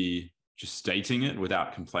also be just stating it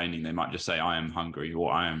without complaining. They might just say, I am hungry,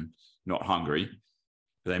 or I am not hungry.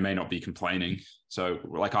 They may not be complaining. So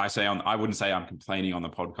like I say, I wouldn't say I'm complaining on the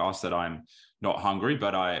podcast that I'm not hungry,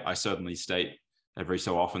 but I certainly state every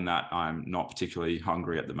so often that I'm not particularly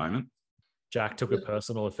hungry at the moment. Jack took a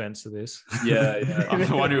personal offense to this. Yeah. I'm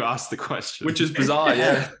the one who asked the question. Which is bizarre,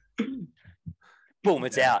 yeah. Boom,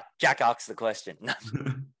 it's out. Jack asks the question.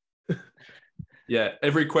 Yeah,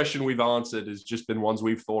 every question we've answered has just been ones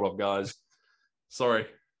we've thought of, guys. Sorry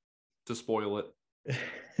to spoil it.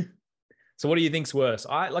 So what do you think's worse?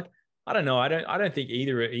 I don't know. I don't think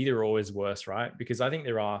either are always worse, right? Because I think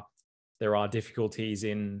there are difficulties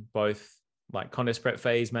in both like contest prep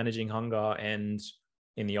phase, managing hunger, and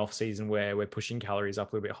in the off season where we're pushing calories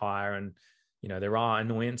up a little bit higher. And, you know, there are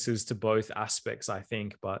annoyances to both aspects, I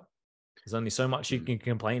think, but there's only so much you can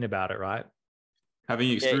complain about it, right?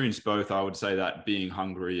 Having experienced both, I would say that being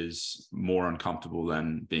hungry is more uncomfortable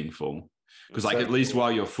than being full. Because like, at least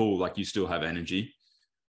while you're full, like you still have energy.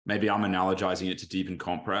 Maybe I'm analogizing it to deep and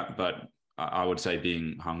comp prep, but I would say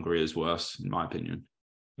being hungry is worse, in my opinion.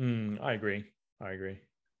 I agree.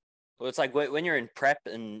 Well, it's like when you're in prep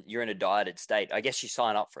and you're in a dieted state, I guess you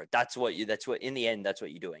sign up for it. That's what in the end, that's what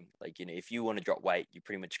you're doing. Like, you know, if you want to drop weight, you're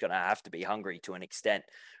pretty much going to have to be hungry to an extent.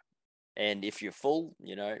 And if you're full,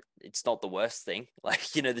 you know, it's not the worst thing.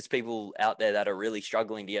 Like, you know, there's people out there that are really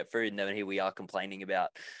struggling to get food. And then here we are complaining about,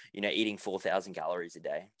 you know, eating 4,000 calories a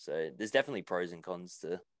day. So there's definitely pros and cons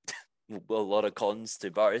to, well, a lot of cons to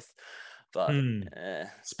both. But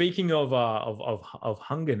speaking of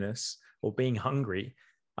hungerness or being hungry,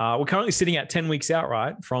 we're currently sitting at 10 weeks out,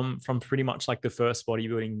 right? From pretty much like the first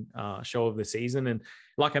bodybuilding show of the season. And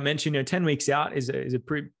like I mentioned, you know, 10 weeks out is a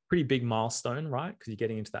pretty big milestone, right? Because you're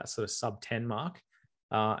getting into that sort of sub 10 mark.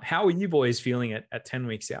 How are you boys feeling at 10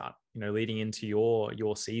 weeks out, you know, leading into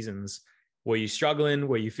your seasons? Were you struggling?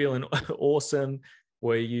 Were you feeling awesome?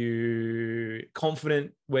 Were you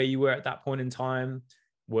confident where you were at that point in time?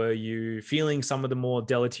 Were you feeling some of the more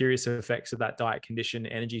deleterious effects of that diet condition,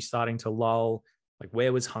 energy starting to lull? Like,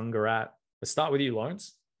 where was hunger at? Let's start with you,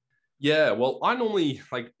 Lawrence. Yeah, well, I normally,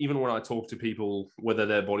 like, even when I talk to people, whether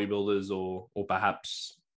they're bodybuilders or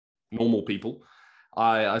perhaps normal people,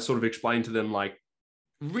 I sort of explain to them, like,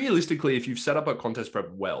 realistically, if you've set up a contest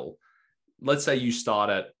prep well, let's say you start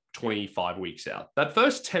at 25 weeks out, that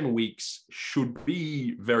first 10 weeks should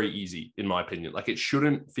be very easy, in my opinion. Like, it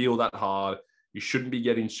shouldn't feel that hard. You shouldn't be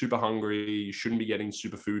getting super hungry. You shouldn't be getting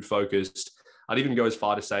super food focused. I'd even go as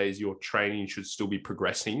far to say as your training should still be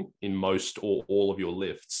progressing in most or all of your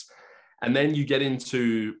lifts. And then you get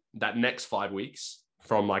into that next 5 weeks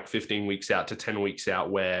from like 15 weeks out to 10 weeks out,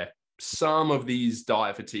 where some of these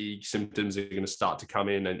diet fatigue symptoms are going to start to come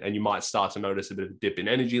in, and you might start to notice a bit of a dip in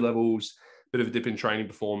energy levels, a bit of a dip in training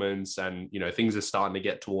performance, and things are starting to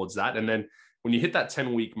get towards that. And then when you hit that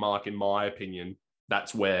 10-week mark, in my opinion,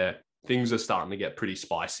 that's where things are starting to get pretty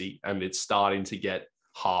spicy, and it's starting to get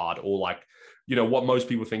hard, or like, what most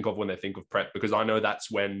people think of when they think of prep, because I know that's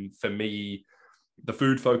when, for me, the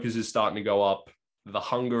food focus is starting to go up. The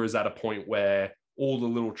hunger is at a point where all the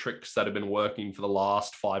little tricks that have been working for the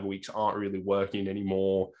last 5 weeks aren't really working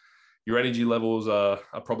anymore. Your energy levels are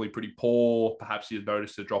probably pretty poor. Perhaps you've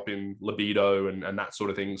noticed a drop in libido and that sort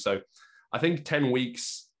of thing. So I think 10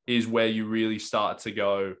 weeks is where you really start to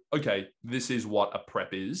go, okay, this is what a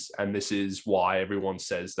prep is, and this is why everyone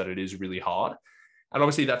says that it is really hard. And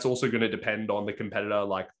obviously that's also going to depend on the competitor.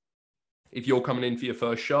 Like, if you're coming in for your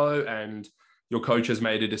first show and your coach has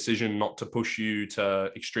made a decision not to push you to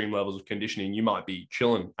extreme levels of conditioning, you might be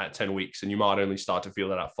chilling at 10 weeks and you might only start to feel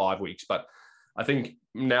that at 5 weeks. But I think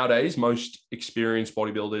nowadays, most experienced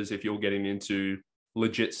bodybuilders, if you're getting into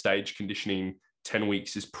legit stage conditioning, 10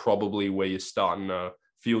 weeks is probably where you're starting to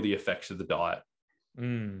feel the effects of the diet.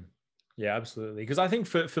 Yeah, absolutely. Because I think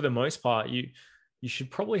for the most part, you should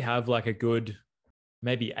probably have like a good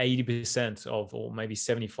maybe 80% of, or maybe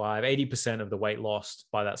 75, 80% of the weight lost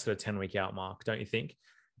by that sort of 10-week out mark, don't you think?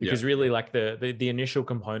 Because really, like the initial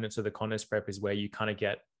components of the contest prep is where you kind of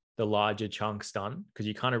get the larger chunks done, because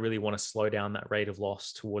you kind of really want to slow down that rate of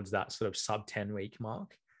loss towards that sort of sub 10-week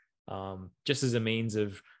mark, just as a means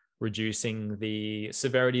of reducing the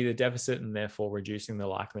severity of the deficit and therefore reducing the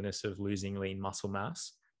likeliness of losing lean muscle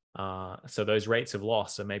mass. So those rates of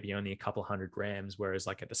loss are maybe only a couple 100 grams, whereas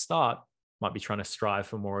like at the start, might be trying to strive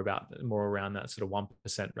for more around that sort of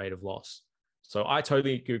 1% rate of loss. So I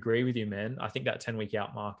totally agree with you, man. I think that 10-week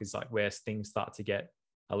out mark is like where things start to get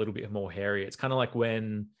a little bit more hairy. It's kind of like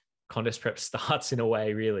when contest prep starts in a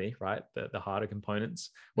way, really, right? The harder components.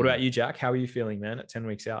 What about you, Jack? How are you feeling, man, at 10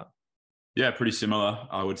 weeks out? Yeah, pretty similar,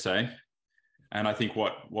 I would say. And I think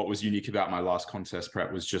what was unique about my last contest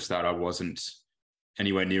prep was just that I wasn't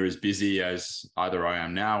anywhere near as busy as either I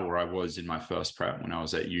am now or I was in my first prep when I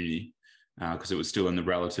was at uni. Because it was still in the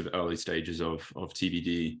relative early stages of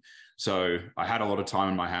TBD. So I had a lot of time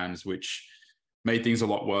in my hands, which made things a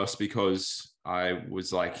lot worse because I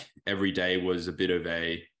was like, every day was a bit of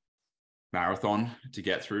a marathon to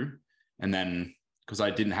get through. And then because I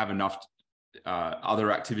didn't have enough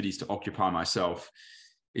other activities to occupy myself,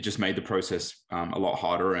 it just made the process a lot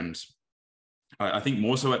harder. And I think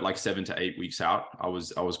more so at like 7 to 8 weeks out, I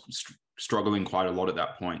was struggling quite a lot at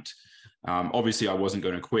that point. Obviously I wasn't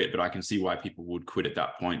going to quit, but I can see why people would quit at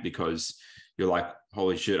that point, because you're like,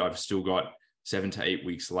 holy shit, I've still got 7 to 8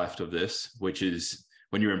 weeks left of this, which is,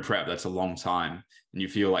 when you're in prep, that's a long time, and you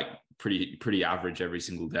feel like pretty average every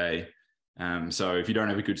single day. So if you don't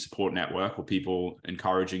have a good support network or people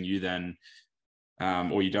encouraging you, then,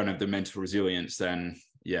 or you don't have the mental resilience, then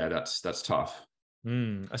yeah, that's tough.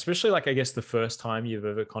 Especially like, I guess the first time you've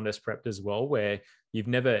ever contest prepped as well, where you've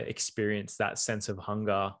never experienced that sense of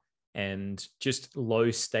hunger and just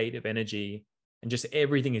low state of energy, and just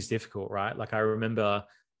everything is difficult, right? Like I remember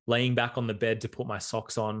laying back on the bed to put my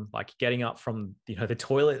socks on, like getting up from, the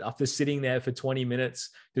toilet after sitting there for 20 minutes,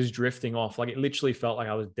 just drifting off. Like it literally felt like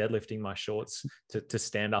I was deadlifting my shorts to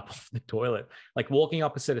stand up off the toilet. Like walking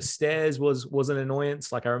up a set of stairs was an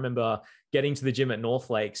annoyance. Like I remember getting to the gym at North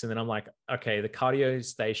Lakes, and then I'm like, okay, the cardio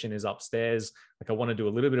station is upstairs. Like I want to do a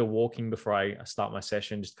little bit of walking before I start my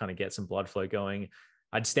session, just kind of get some blood flow going.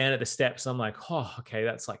 I'd stand at the steps. I'm like, oh, okay,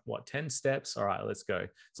 that's like what, 10 steps? All right, let's go.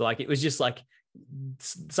 So like, it was just like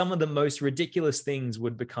some of the most ridiculous things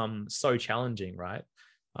would become so challenging, right?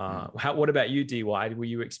 What about you, DY? Were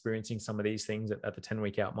you experiencing some of these things at the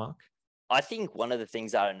 10-week out mark? I think one of the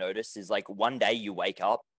things that I noticed is like one day you wake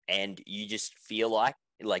up and you just feel like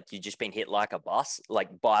you've just been hit like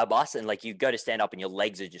by a bus, and like you go to stand up and your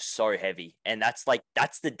legs are just so heavy. And that's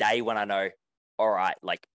the day when I know, all right,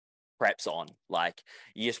 like prep's on. Like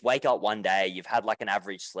you just wake up one day, you've had like an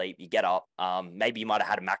average sleep, you get up, maybe you might have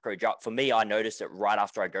had a macro drop. For me, I noticed it right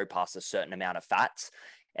after I go past a certain amount of fats.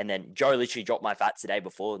 And then Joe literally dropped my fats the day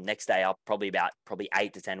before. Next day up, probably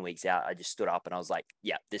 8 to 10 weeks out, I just stood up and I was like,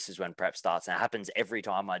 yeah, this is when prep starts. And it happens every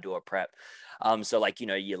time I do a prep. So like,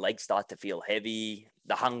 your legs start to feel heavy.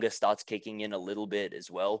 The hunger starts kicking in a little bit as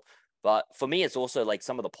well. But for me, it's also like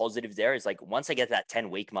some of the positives there is like, once I get to that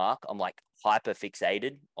 10-week mark, I'm like hyper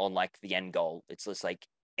fixated on like the end goal. It's just like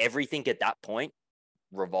everything at that point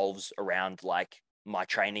revolves around like my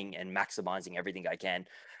training and maximizing everything I can.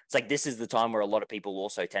 It's like, this is the time where a lot of people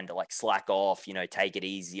also tend to like slack off, take it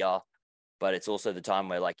easier. but it's also the time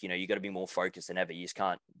where, like, you know, you got to be more focused than ever. You just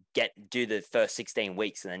can't do the first 16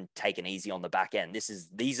 weeks and then take it easy on the back end.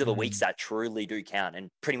 These are the weeks that truly do count, and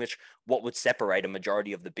pretty much what would separate a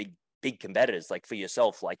majority of the big competitors. Like for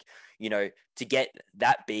yourself, like, you know, to get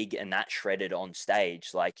that big and that shredded on stage,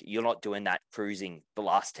 like you're not doing that cruising the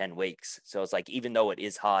last 10 weeks. So it's like, even though it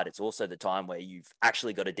is hard, it's also the time where you've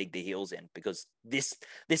actually got to dig the heels in, because this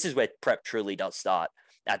is where prep truly does start,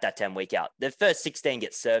 at that 10-week out. The first 16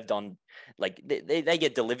 get served on, like they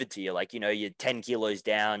get delivered to you. Like, you know, you're 10 kilos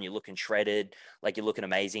down, you're looking shredded, like you're looking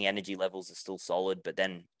amazing. Energy levels are still solid. But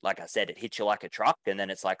then, like I said, it hits you like a truck. And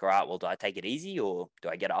then it's like, all right, well, do I take it easy or do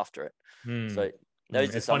I get after it? So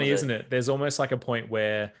those are It's some funny, of isn't it? There's almost like a point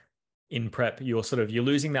where in prep, you're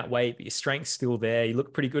losing that weight, but your strength's still there. You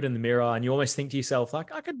look pretty good in the mirror, and you almost think to yourself,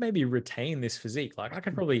 like, I could maybe retain this physique. Like I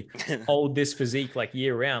could probably hold this physique like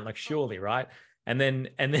year round, like surely, right? And then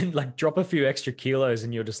like drop a few extra kilos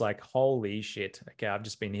and you're just like, holy shit. Okay, I've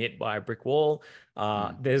just been hit by a brick wall.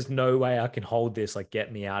 There's no way I can hold this. Like,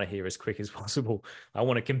 get me out of here as quick as possible. I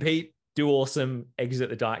want to compete, do awesome, exit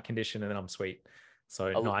the diet condition, and then I'm sweet.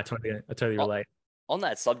 So no, I totally relate. On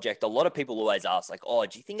that subject, a lot of people always ask, like, oh,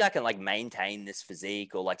 do you think I can like maintain this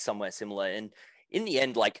physique or like somewhere similar? And in the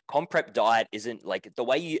end, like, comp prep diet isn't like the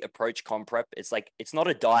way you approach comp prep. It's like, it's not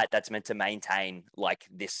a diet that's meant to maintain like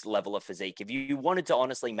this level of physique. If you wanted to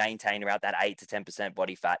honestly maintain around that 8 to 10%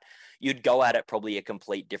 body fat, you'd go at it probably a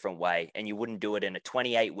complete different way, and you wouldn't do it in a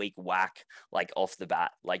 28-week whack, like off the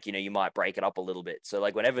bat. Like, you know, you might break it up a little bit. So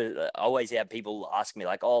like, whenever I always have people ask me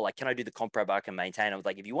like, oh, like, can I do the comp prep I can maintain? I was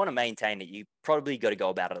like, if you want to maintain it, you probably got to go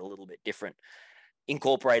about it a little bit different.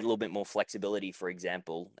 Incorporate a little bit more flexibility, for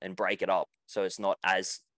example, and break it up so it's not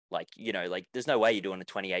as like, you know, like there's no way you're doing a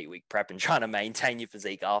 28-week prep and trying to maintain your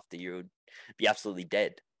physique after. You would be absolutely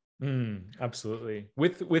dead. Absolutely.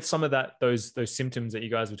 With some of those symptoms that you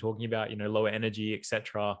guys were talking about, you know, lower energy,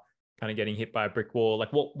 etc., kind of getting hit by a brick wall,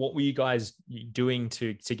 like what were you guys doing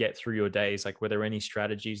to get through your days? Like, were there any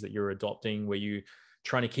strategies that you're adopting? Were you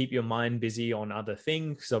trying to keep your mind busy on other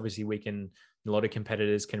things? Because obviously a lot of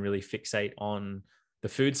competitors can really fixate on the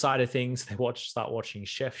food side of things. They start watching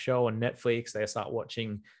Chef Show on Netflix. They start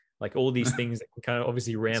watching like all these things that can kind of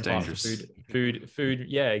obviously ramp up food.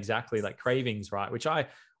 Yeah, exactly. Like cravings, right? Which I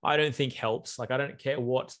don't think helps. Like, I don't care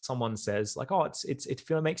what someone says. Like, oh,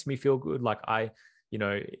 it makes me feel good. Like you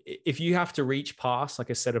know, if you have to reach past like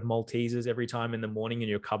a set of Maltesers every time in the morning in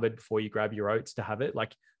your cupboard before you grab your oats to have it,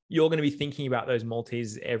 like you're going to be thinking about those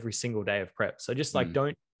Maltesers every single day of prep. So just like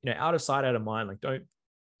don't, you know, out of sight, out of mind, like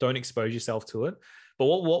don't expose yourself to it. But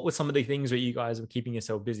what were some of the things where you guys were keeping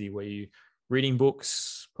yourself busy? Were you reading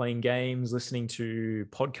books, playing games, listening to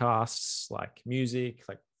podcasts, like music,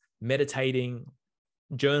 like meditating,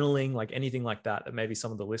 journaling, like anything like that maybe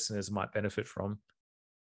some of the listeners might benefit from?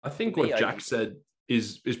 I think what Jack said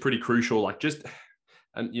is pretty crucial. Like, just,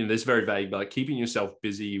 and you know, this is very vague, but like keeping yourself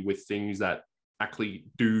busy with things that actually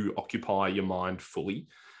do occupy your mind fully.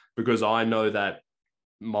 Because I know that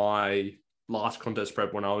my last contest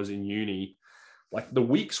prep when I was in uni, like the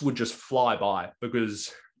weeks would just fly by,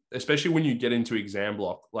 because especially when you get into exam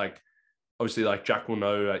block, like obviously like Jack will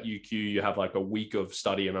know at UQ, you have like a week of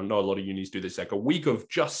study. And I know a lot of unis do this, like a week of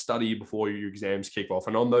just study before your exams kick off.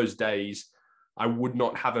 And on those days, I would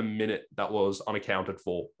not have a minute that was unaccounted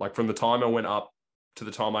for. Like from the time I went up to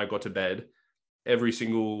the time I got to bed, every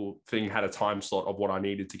single thing had a time slot of what I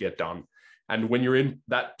needed to get done. And when you're in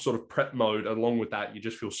that sort of prep mode, along with that, you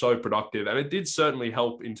just feel so productive. And it did certainly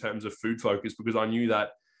help in terms of food focus, because I knew that,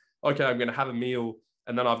 okay, I'm going to have a meal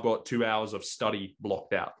and then I've got 2 hours of study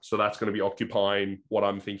blocked out. So that's going to be occupying what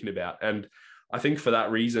I'm thinking about. And I think for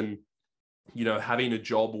that reason, you know, having a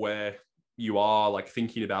job where you are like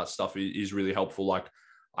thinking about stuff is really helpful. Like,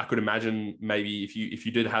 I could imagine maybe if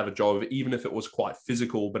you did have a job, even if it was quite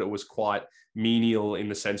physical, but it was quite menial in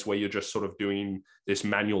the sense where you're just sort of doing this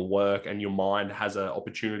manual work and your mind has an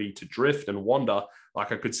opportunity to drift and wander,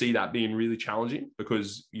 like I could see that being really challenging,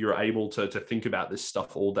 because you're able to think about this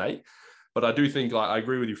stuff all day. But I do think, like, I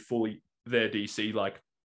agree with you fully there, DC. Like,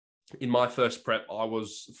 in my first prep, I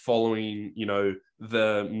was following, you know,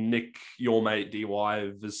 the Nick, your mate,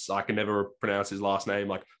 DY, this, I can never pronounce his last name,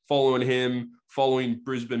 like following him, following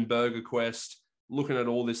Brisbane Burger Quest, looking at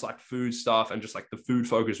all this like food stuff, and just like the food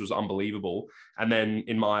focus was unbelievable. And then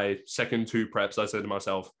in my second 2 preps, I said to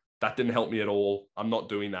myself, that didn't help me at all. I'm not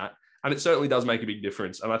doing that. And it certainly does make a big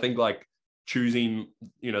difference. And I think like choosing,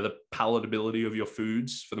 you know, the palatability of your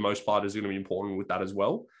foods for the most part is going to be important with that as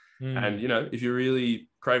well. And, you know, if you're really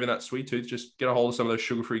craving that sweet tooth, just get a hold of some of those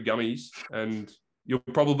sugar-free gummies and you'll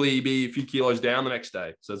probably be a few kilos down the next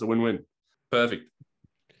day. So it's a win-win. Perfect.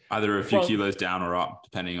 Either a few kilos down or up,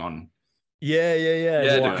 depending on Yeah.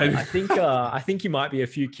 Yeah, Well, dude. I think you might be a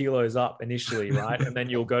few kilos up initially, right? And then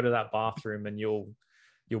you'll go to that bathroom and you'll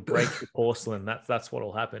break the porcelain. That's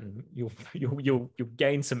what'll happen. You'll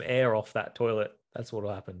gain some air off that toilet. That's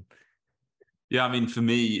what'll happen. Yeah, I mean, for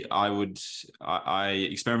me, I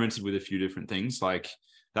experimented with a few different things. Like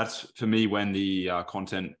that's for me when the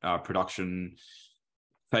content production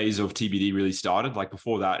phase of TBD really started. Like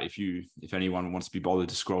before that, if anyone wants to be bothered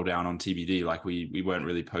to scroll down on TBD, like we weren't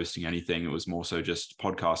really posting anything. It was more so just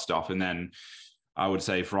podcast stuff. And then I would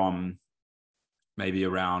say from maybe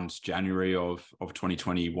around January of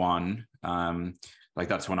 2021, like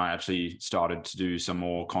that's when I actually started to do some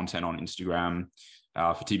more content on Instagram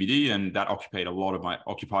for TBD, and that occupied a lot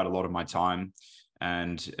of my time,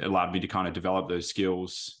 and allowed me to kind of develop those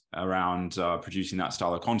skills around producing that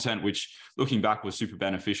style of content, which looking back was super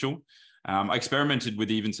beneficial. I experimented with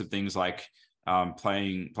even some things like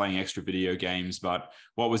playing extra video games, but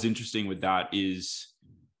what was interesting with that is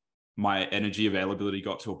my energy availability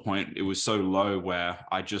got to a point, it was so low where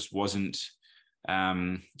I just wasn't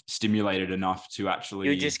stimulated enough to actually.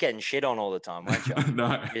 You were just getting shit on all the time, weren't you?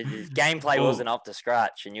 No. Your gameplay wasn't up to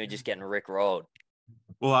scratch, and you were just getting rickrolled.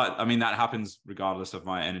 Well, I mean, that happens regardless of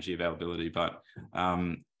my energy availability, but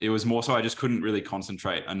it was more so I just couldn't really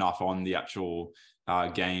concentrate enough on the actual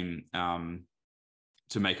game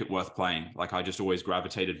to make it worth playing. Like I just always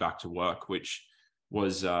gravitated back to work, which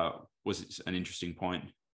was an interesting point.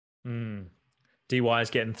 DY is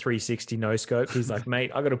getting 360 no scope. He's like,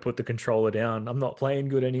 mate, I got to put the controller down. I'm not playing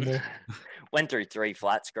good anymore. Went through 3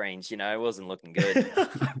 flat screens, it wasn't looking good.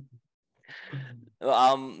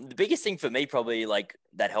 The biggest thing for me probably like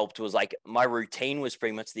that helped was like my routine was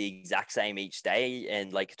pretty much the exact same each day,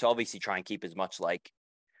 and like to obviously try and keep as much like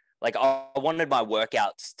I wanted my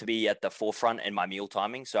workouts to be at the forefront and my meal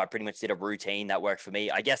timing. So I pretty much did a routine that worked for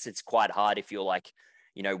me. I guess it's quite hard if you're like,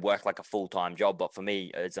 work like a full-time job. But for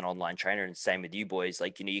me, as an online trainer, and same with you boys,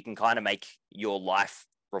 like, you can kind of make your life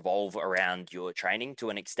revolve around your training to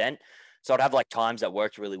an extent. So I'd have like times that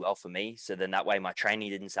worked really well for me. So then that way my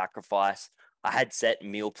training didn't sacrifice. I had set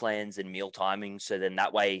meal plans and meal timings. So then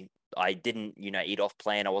that way I didn't, eat off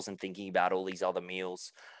plan. I wasn't thinking about all these other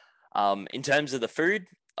meals. In terms of the food,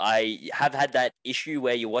 I have had that issue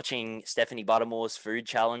where you're watching Stephanie Buttermore's food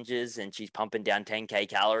challenges and she's pumping down 10K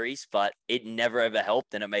calories, but it never ever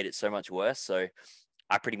helped and it made it so much worse. So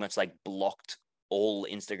I pretty much like blocked all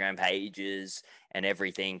Instagram pages and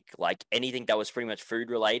everything, like anything that was pretty much food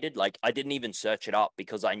related. Like I didn't even search it up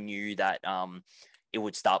because I knew that it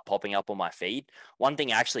would start popping up on my feed. One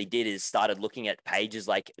thing I actually did is started looking at pages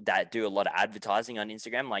like that do a lot of advertising on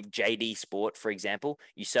Instagram, like JD Sport, for example.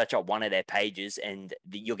 You search up one of their pages and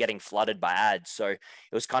you're getting flooded by ads. So it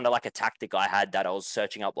was kind of like a tactic I had, that I was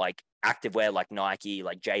searching up like activewear, like Nike,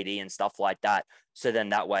 like JD and stuff like that. So then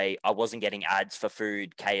that way I wasn't getting ads for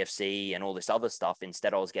food, KFC and all this other stuff.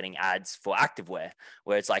 Instead, I was getting ads for activewear,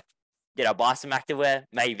 where it's like, did I buy some activewear?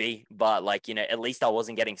 Maybe, but like, at least I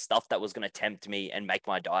wasn't getting stuff that was going to tempt me and make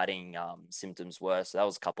my dieting symptoms worse. So that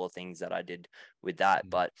was a couple of things that I did with that.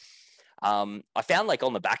 But I found like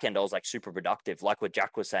on the back end, I was like super productive. Like what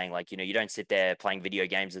Jack was saying, like, you don't sit there playing video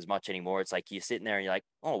games as much anymore. It's like you're sitting there and you're like,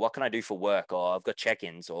 oh, what can I do for work? Or I've got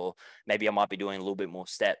check-ins, or maybe I might be doing a little bit more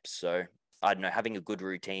steps. So I don't know, having a good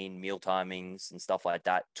routine, meal timings and stuff like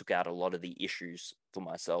that took out a lot of the issues for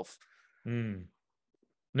myself.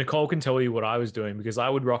 Nicole can tell you what I was doing, because I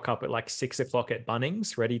would rock up at like 6 o'clock at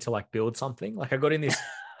Bunnings ready to like build something. Like I got in this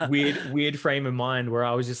weird frame of mind where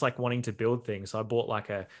I was just like wanting to build things. So I bought like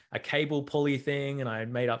a cable pulley thing, and I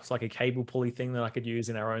made up like a cable pulley thing that I could use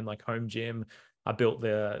in our own like home gym. I built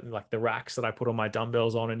the racks that I put all my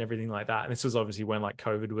dumbbells on and everything like that. And this was obviously when like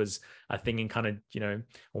COVID was a thing and kind of,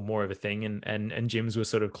 or more of a thing, and gyms were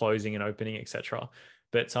sort of closing and opening, etc.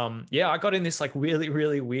 But yeah, I got in this like really,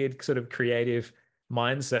 really weird sort of creative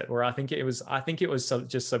mindset where I think it was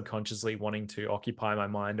just subconsciously wanting to occupy my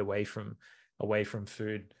mind away from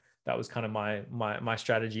food. That was kind of my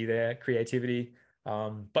strategy there, creativity,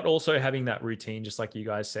 but also having that routine, just like you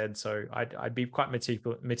guys said. So I'd be quite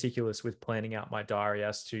meticulous with planning out my diary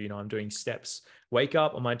as to, I'm doing steps, wake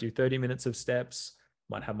up, I might do 30 minutes of steps,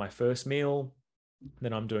 might have my first meal,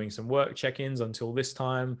 then I'm doing some work check-ins until this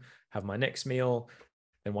time, have my next meal.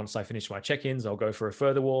 And once I finish my check-ins, I'll go for a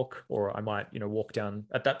further walk, or I might, walk down.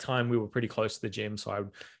 At that time, we were pretty close to the gym, so I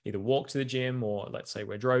would either walk to the gym, or let's say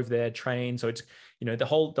we drove there, train. So it's, the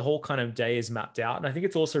whole kind of day is mapped out. And I think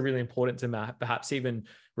it's also really important to perhaps even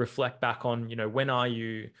reflect back on, when are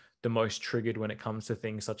you the most triggered when it comes to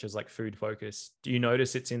things such as like food focus? Do you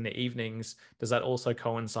notice it's in the evenings? Does that also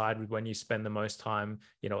coincide with when you spend the most time,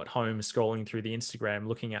 at home scrolling through the Instagram,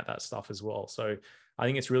 looking at that stuff as well? So I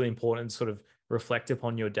think it's really important to sort of reflect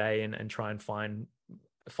upon your day and try and find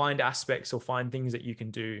aspects or find things that you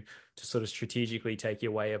can do to sort of strategically take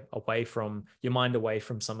your way away from your mind away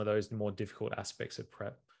from some of those more difficult aspects of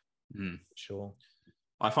prep. Sure.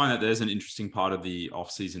 I find that there's an interesting part of the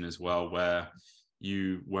off season as well, where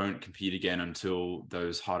you won't compete again until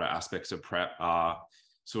those harder aspects of prep are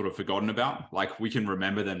sort of forgotten about. Like, we can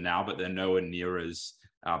remember them now, but they're nowhere near as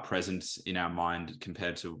present in our mind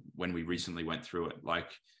compared to when we recently went through it.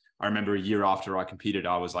 Like, I remember a year after I competed,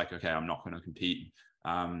 I was like, okay, I'm not going to compete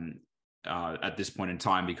at this point in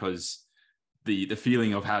time, because the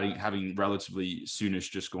feeling of having relatively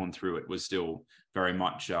soonish just gone through it was still very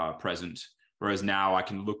much present. Whereas now I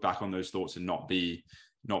can look back on those thoughts and not be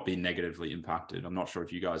negatively impacted. I'm not sure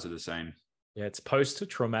if you guys are the same. Yeah, it's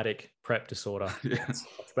post-traumatic prep disorder. Yeah. That's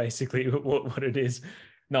basically what it is.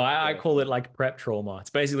 No, I call it like prep trauma.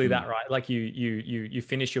 It's basically that, right? Like you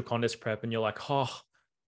finish your contest prep and you're like, oh,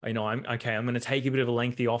 I'm going to take a bit of a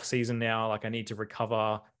lengthy off season now. Like, I need to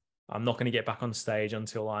recover. I'm not going to get back on stage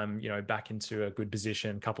until I'm, back into a good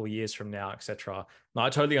position a couple of years from now, etc. No,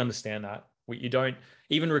 I totally understand that. You don't,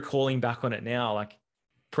 even recalling back on it now, like,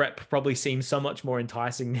 prep probably seems so much more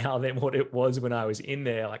enticing now than what it was when I was in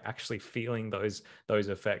there, like actually feeling those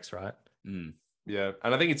effects, right? Yeah.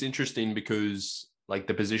 And I think it's interesting because, like,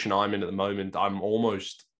 the position I'm in at the moment, I'm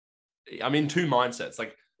in two mindsets.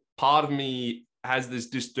 Like, part of me has this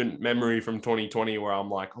distant memory from 2020 where I'm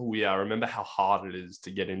like, oh yeah, I remember how hard it is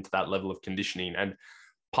to get into that level of conditioning. And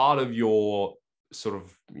part of your sort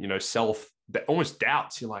of, self that almost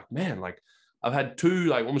doubts, you're like, man, like, I've had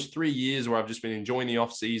almost 3 years where I've just been enjoying the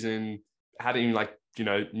off season, having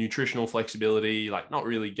nutritional flexibility, like not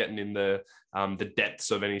really getting in the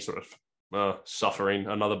depths of any sort of suffering,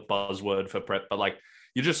 another buzzword for prep, but like,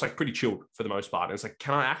 you're just like pretty chilled for the most part. And it's like,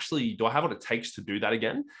 do I have what it takes to do that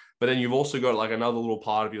again? But then you've also got like another little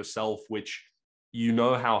part of yourself, which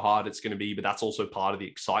how hard it's going to be, but that's also part of the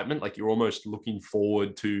excitement. Like, you're almost looking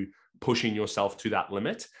forward to pushing yourself to that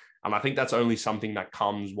limit. And I think that's only something that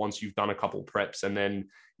comes once you've done a couple preps, and then,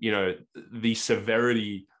 the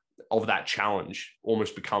severity of that challenge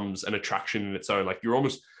almost becomes an attraction in its own. Like, you're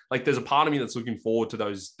almost like, there's a part of me that's looking forward to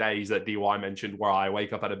those days that DY mentioned, where I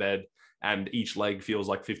wake up out of bed and each leg feels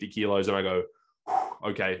like 50 kilos. And I go,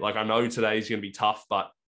 okay, like, I know today's going to be tough,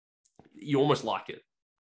 but you almost like it.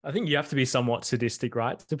 I think you have to be somewhat sadistic,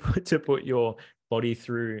 right? To put your body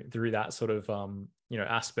through that sort of,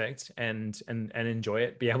 aspect and enjoy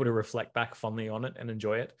it, be able to reflect back fondly on it and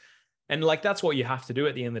enjoy it. And like, that's what you have to do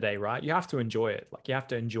at the end of the day, right? You have to enjoy it. Like, you have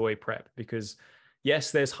to enjoy prep, because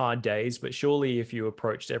yes, there's hard days, but surely if you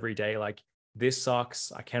approached every day like, this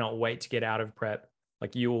sucks, I cannot wait to get out of prep,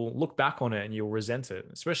 like, you'll look back on it and you'll resent it,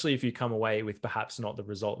 especially if you come away with perhaps not the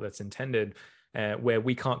result that's intended, where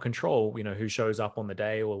we can't control, who shows up on the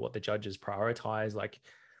day or what the judges prioritize. Like,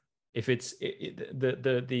 if it's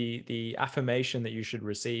the affirmation that you should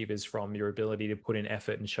receive is from your ability to put in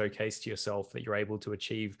effort and showcase to yourself that you're able to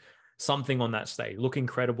achieve something on that stage, look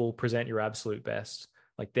incredible, present your absolute best.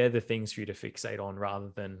 Like, they're the things for you to fixate on rather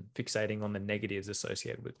than fixating on the negatives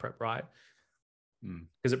associated with prep, right?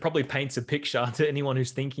 Because it probably paints a picture to anyone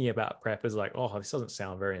who's thinking about prep as like, oh, this doesn't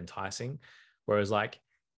sound very enticing. Whereas, like,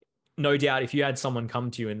 no doubt if you had someone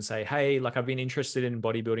come to you and say, hey, like, I've been interested in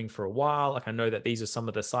bodybuilding for a while, like, I know that these are some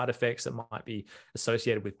of the side effects that might be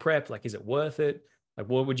associated with prep, like, is it worth it? Like,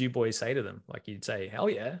 what would you boys say to them? Like, you'd say, hell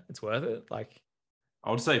yeah, it's worth it. Like,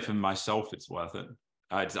 I would say for myself, it's worth it.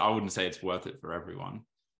 I wouldn't say it's worth it for everyone,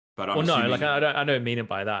 but I don't mean it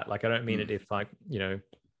by that. Like, I don't mean it if, like,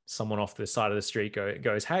 someone off the side of the street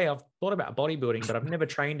goes, hey, I've thought about bodybuilding, but I've never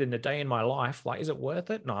trained in a day in my life. Like, is it worth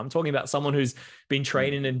it? No, I'm talking about someone who's been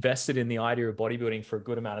trained and invested in the idea of bodybuilding for a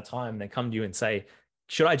good amount of time. They come to you and say,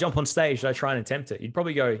 should I jump on stage? Should I try and attempt it? You'd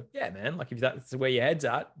probably go, yeah, man. Like, if that's where your head's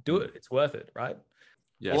at, do it. It's worth it, right?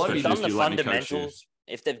 Yeah, well, especially if you let me coach you.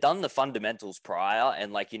 If they've done the fundamentals prior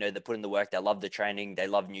and, like, they put in the work, they love the training, they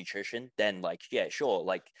love nutrition, then, like, yeah, sure.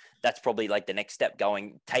 Like, that's probably like the next step,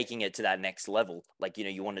 taking it to that next level. Like,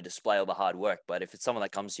 you want to display all the hard work. But if it's someone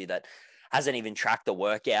that comes to you that hasn't even tracked the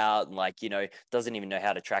workout and, like, doesn't even know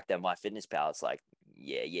how to track their MyFitnessPal, it's like,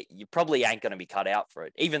 yeah, you probably ain't going to be cut out for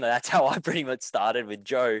it. Even though that's how I pretty much started with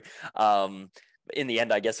Joe. In the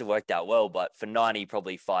end, I guess it worked out well, but for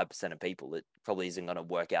 95% of people, it probably isn't going to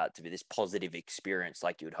work out to be this positive experience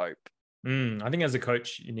like you would hope. I think as a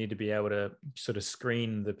coach, you need to be able to sort of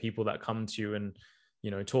screen the people that come to you and,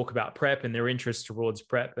 talk about prep and their interest towards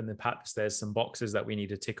prep. And then perhaps there's some boxes that we need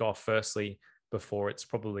to tick off firstly before it's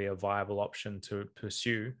probably a viable option to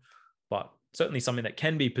pursue, but certainly something that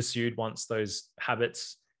can be pursued once those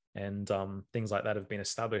habits and things like that have been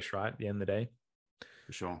established, right? At the end of the day.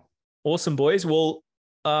 for sure. Awesome, boys. Well,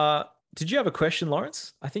 did you have a question,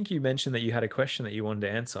 Lawrence? I think you mentioned that you had a question that you wanted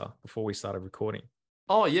to answer before we started recording.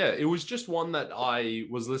 Oh, yeah. It was just one that I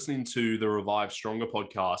was listening to the Revive Stronger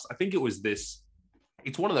podcast. I think it was this.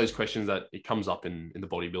 It's one of those questions that it comes up in the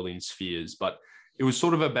bodybuilding spheres, but it was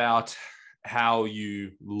sort of about how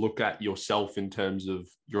you look at yourself in terms of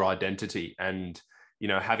your identity and, you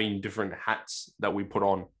know, having different hats that we put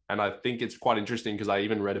on. And I think it's quite interesting because I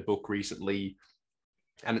even read a book recently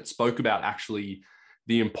and it spoke about actually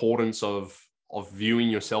the importance of viewing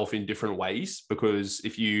yourself in different ways, because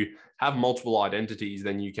if you have multiple identities,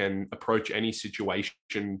 then you can approach any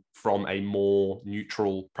situation from a more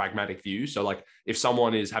neutral, pragmatic view. So like if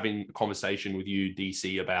someone is having a conversation with you,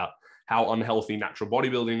 DC, about how unhealthy natural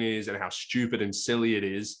bodybuilding is and how stupid and silly it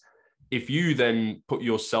is, if you then put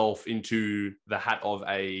yourself into the hat of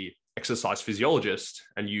a exercise physiologist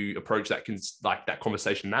and you approach that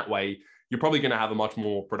conversation that way, you're probably going to have a much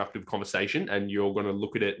more productive conversation, and you're going to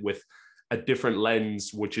look at it with a different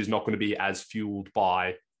lens, which is not going to be as fueled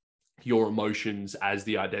by your emotions as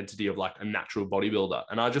the identity of like a natural bodybuilder.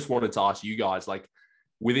 And I just wanted to ask you guys, like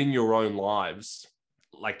within your own lives,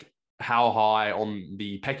 like how high on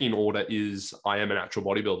the pecking order is I am a natural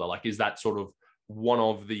bodybuilder? Like, is that sort of one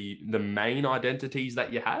of the main identities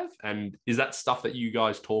that you have? And is that stuff that you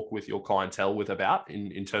guys talk with your clientele with about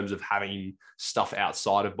in terms of having stuff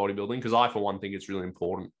outside of bodybuilding? Because I, for one, think it's really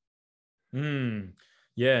important.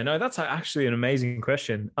 Yeah, no, that's actually an amazing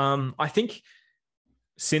question. I think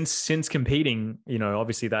since competing, you know,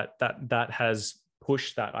 obviously that has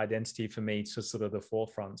pushed that identity for me to sort of the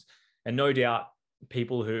forefront. And no doubt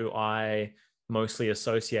people who I mostly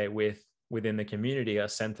associate with within the community are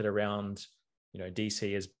centered around, you know,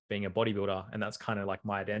 DC as being a bodybuilder, and that's kind of like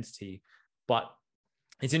my identity. But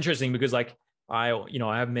it's interesting because like I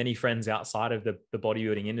have many friends outside of the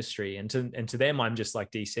bodybuilding industry, and to them, I'm just like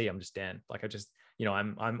DC. I'm just Dan. Like I just, you know,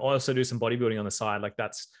 I'm also do some bodybuilding on the side. Like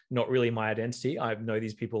that's not really my identity. I know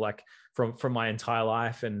these people like from my entire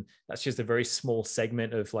life, and that's just a very small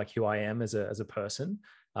segment of like who I am as a person.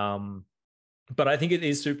 But I think it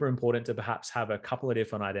is super important to perhaps have a couple of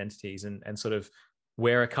different identities and sort of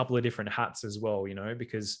wear a couple of different hats as well, you know,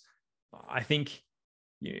 because I think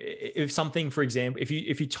if something, for example, if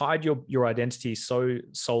you tied your identity so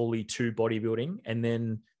solely to bodybuilding, and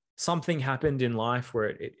then something happened in life where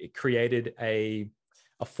it created a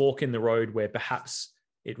fork in the road where perhaps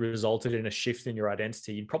it resulted in a shift in your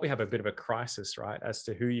identity, you'd probably have a bit of a crisis, right, as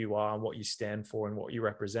to who you are and what you stand for and what you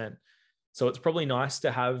represent. So it's probably nice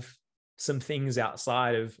to have some things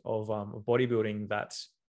outside of bodybuilding that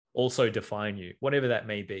also define you, whatever that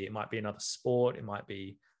may be. It might be another sport. It might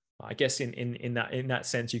be, I guess in that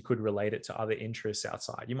sense, you could relate it to other interests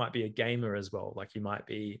outside. You might be a gamer as well. Like you might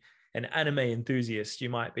be an anime enthusiast. You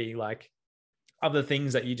might be like other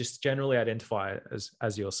things that you just generally identify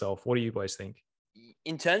as yourself. What do you boys think?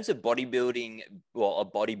 In terms of bodybuilding, well, a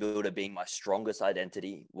bodybuilder being my strongest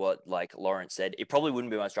identity, what like Lawrence said, it probably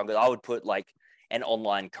wouldn't be my strongest. I would put like an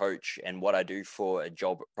online coach and what I do for a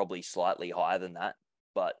job probably slightly higher than that.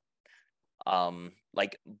 But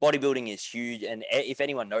like bodybuilding is huge, and if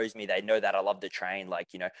anyone knows me, they know that I love to train. Like,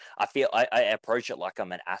 you know, I feel I approach it like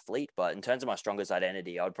I'm an athlete. But in terms of my strongest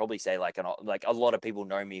identity, I would probably say like a lot of people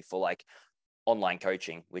know me for like online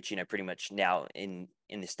coaching, which, you know, pretty much now in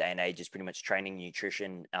this day and age is pretty much training,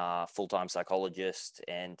 nutrition, full-time psychologist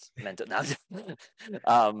and mental.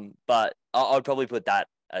 But I would probably put that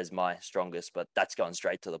as my strongest, but that's going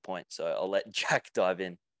straight to the point. So I'll let Jack dive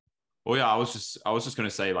in. Well, yeah, I was just going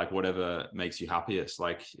to say, like, whatever makes you happiest.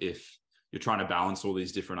 Like, if you're trying to balance all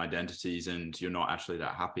these different identities and you're not actually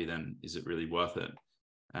that happy, then is it really worth it?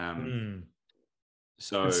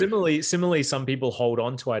 So and similarly, some people hold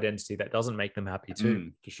on to identity that doesn't make them happy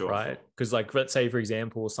too, for sure, right? Because like, let's say, for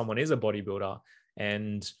example, someone is a bodybuilder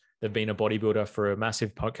and they've been a bodybuilder for a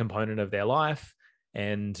massive component of their life,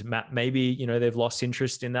 and maybe, you know, they've lost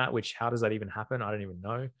interest in that. Which, how does that even happen? I don't even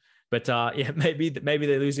know. But yeah, maybe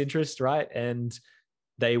they lose interest, right? And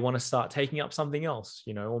they want to start taking up something else,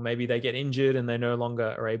 you know, or maybe they get injured and they no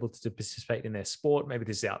longer are able to participate in their sport. Maybe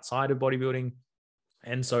this is outside of bodybuilding.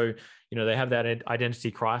 And so, you know, they have that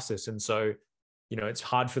identity crisis. And so, you know, it's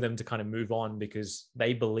hard for them to kind of move on because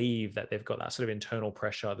they believe that they've got that sort of internal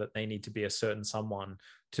pressure that they need to be a certain someone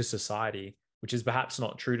to society, which is perhaps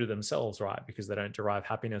not true to themselves, right? Because they don't derive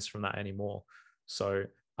happiness from that anymore. So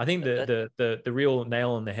I think the real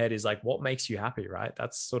nail on the head is like, what makes you happy, right?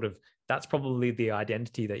 That's probably the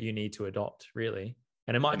identity that you need to adopt, really.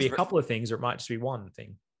 And it might be a couple of things, or it might just be one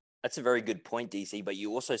thing. That's a very good point, DC. But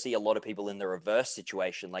you also see a lot of people in the reverse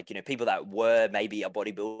situation, like, people that were maybe a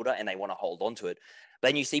bodybuilder and they want to hold on to it. But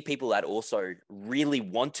then you see people that also really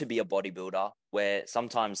want to be a bodybuilder, where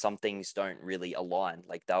sometimes some things don't really align.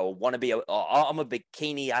 Like they'll want to be I'm a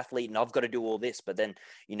bikini athlete and I've got to do all this, but then,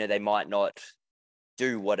 they might not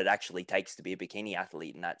do what it actually takes to be a bikini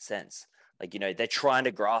athlete in that sense. Like, they're trying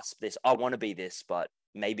to grasp this. I want to be this, but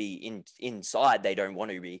maybe inside they don't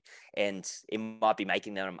want to be, and it might be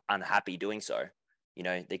making them unhappy doing so.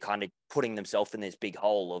 They're kind of putting themselves in this big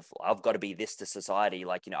hole of, I've got to be this to society.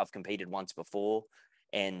 Like, I've competed once before,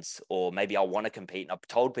 or maybe I want to compete and I've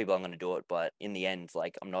told people I'm going to do it, but in the end,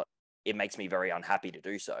 like, I'm not. It makes me very unhappy to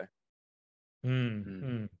do so.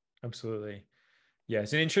 Absolutely. Yeah,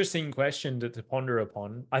 it's an interesting question to ponder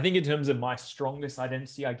upon. I think in terms of my strongest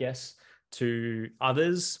identity, I guess, to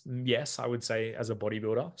others, yes, I would say as a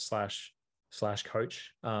bodybuilder slash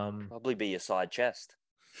coach. Probably be your side chest.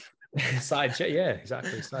 Side chest, yeah,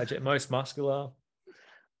 exactly. Side chest, most muscular.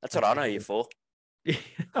 That's what I know you for.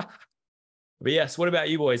 But yes, what about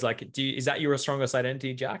you boys? Like, is that your strongest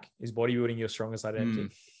identity, Jack? Is bodybuilding your strongest identity?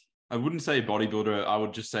 I wouldn't say bodybuilder. I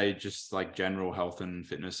would just say just like general health and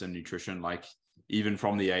fitness and nutrition. Like even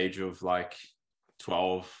from the age of like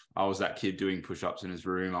 12, I was that kid doing push-ups in his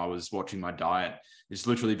room. I was watching my diet. It's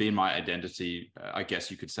literally been my identity, I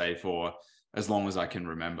guess you could say, for as long as I can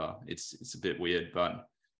remember. It's a bit weird, but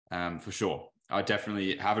for sure, I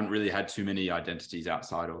definitely haven't really had too many identities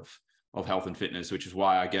outside of health and fitness, which is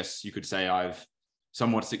why I guess you could say I've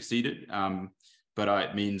somewhat succeeded. But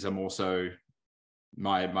it means I'm also,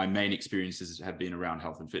 my main experiences have been around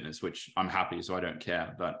health and fitness, which I'm happy, so I don't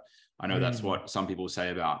care. But I know that's what some people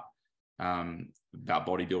say about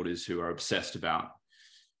bodybuilders who are obsessed about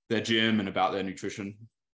their gym and about their nutrition.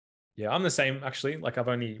 Yeah, I'm the same actually. Like I've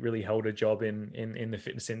only really held a job in the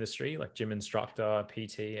fitness industry, like gym instructor,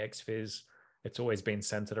 PT, ex-phys. It's always been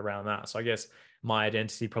centered around that. So I guess my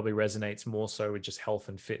identity probably resonates more so with just health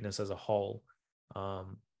and fitness as a whole.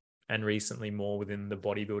 And recently more within the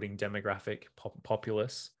bodybuilding demographic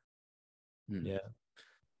populace. Yeah.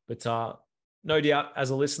 But no doubt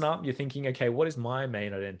as a listener, you're thinking, okay, what is my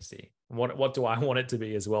main identity? What do I want it to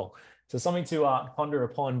be as well? So something to ponder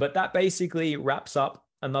upon. But that basically wraps up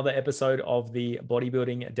another episode of the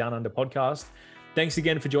Bodybuilding Down Under podcast. Thanks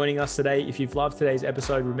again for joining us today. If you've loved today's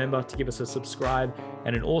episode, remember to give us a subscribe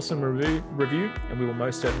and an awesome review, and we will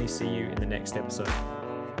most certainly see you in the next episode.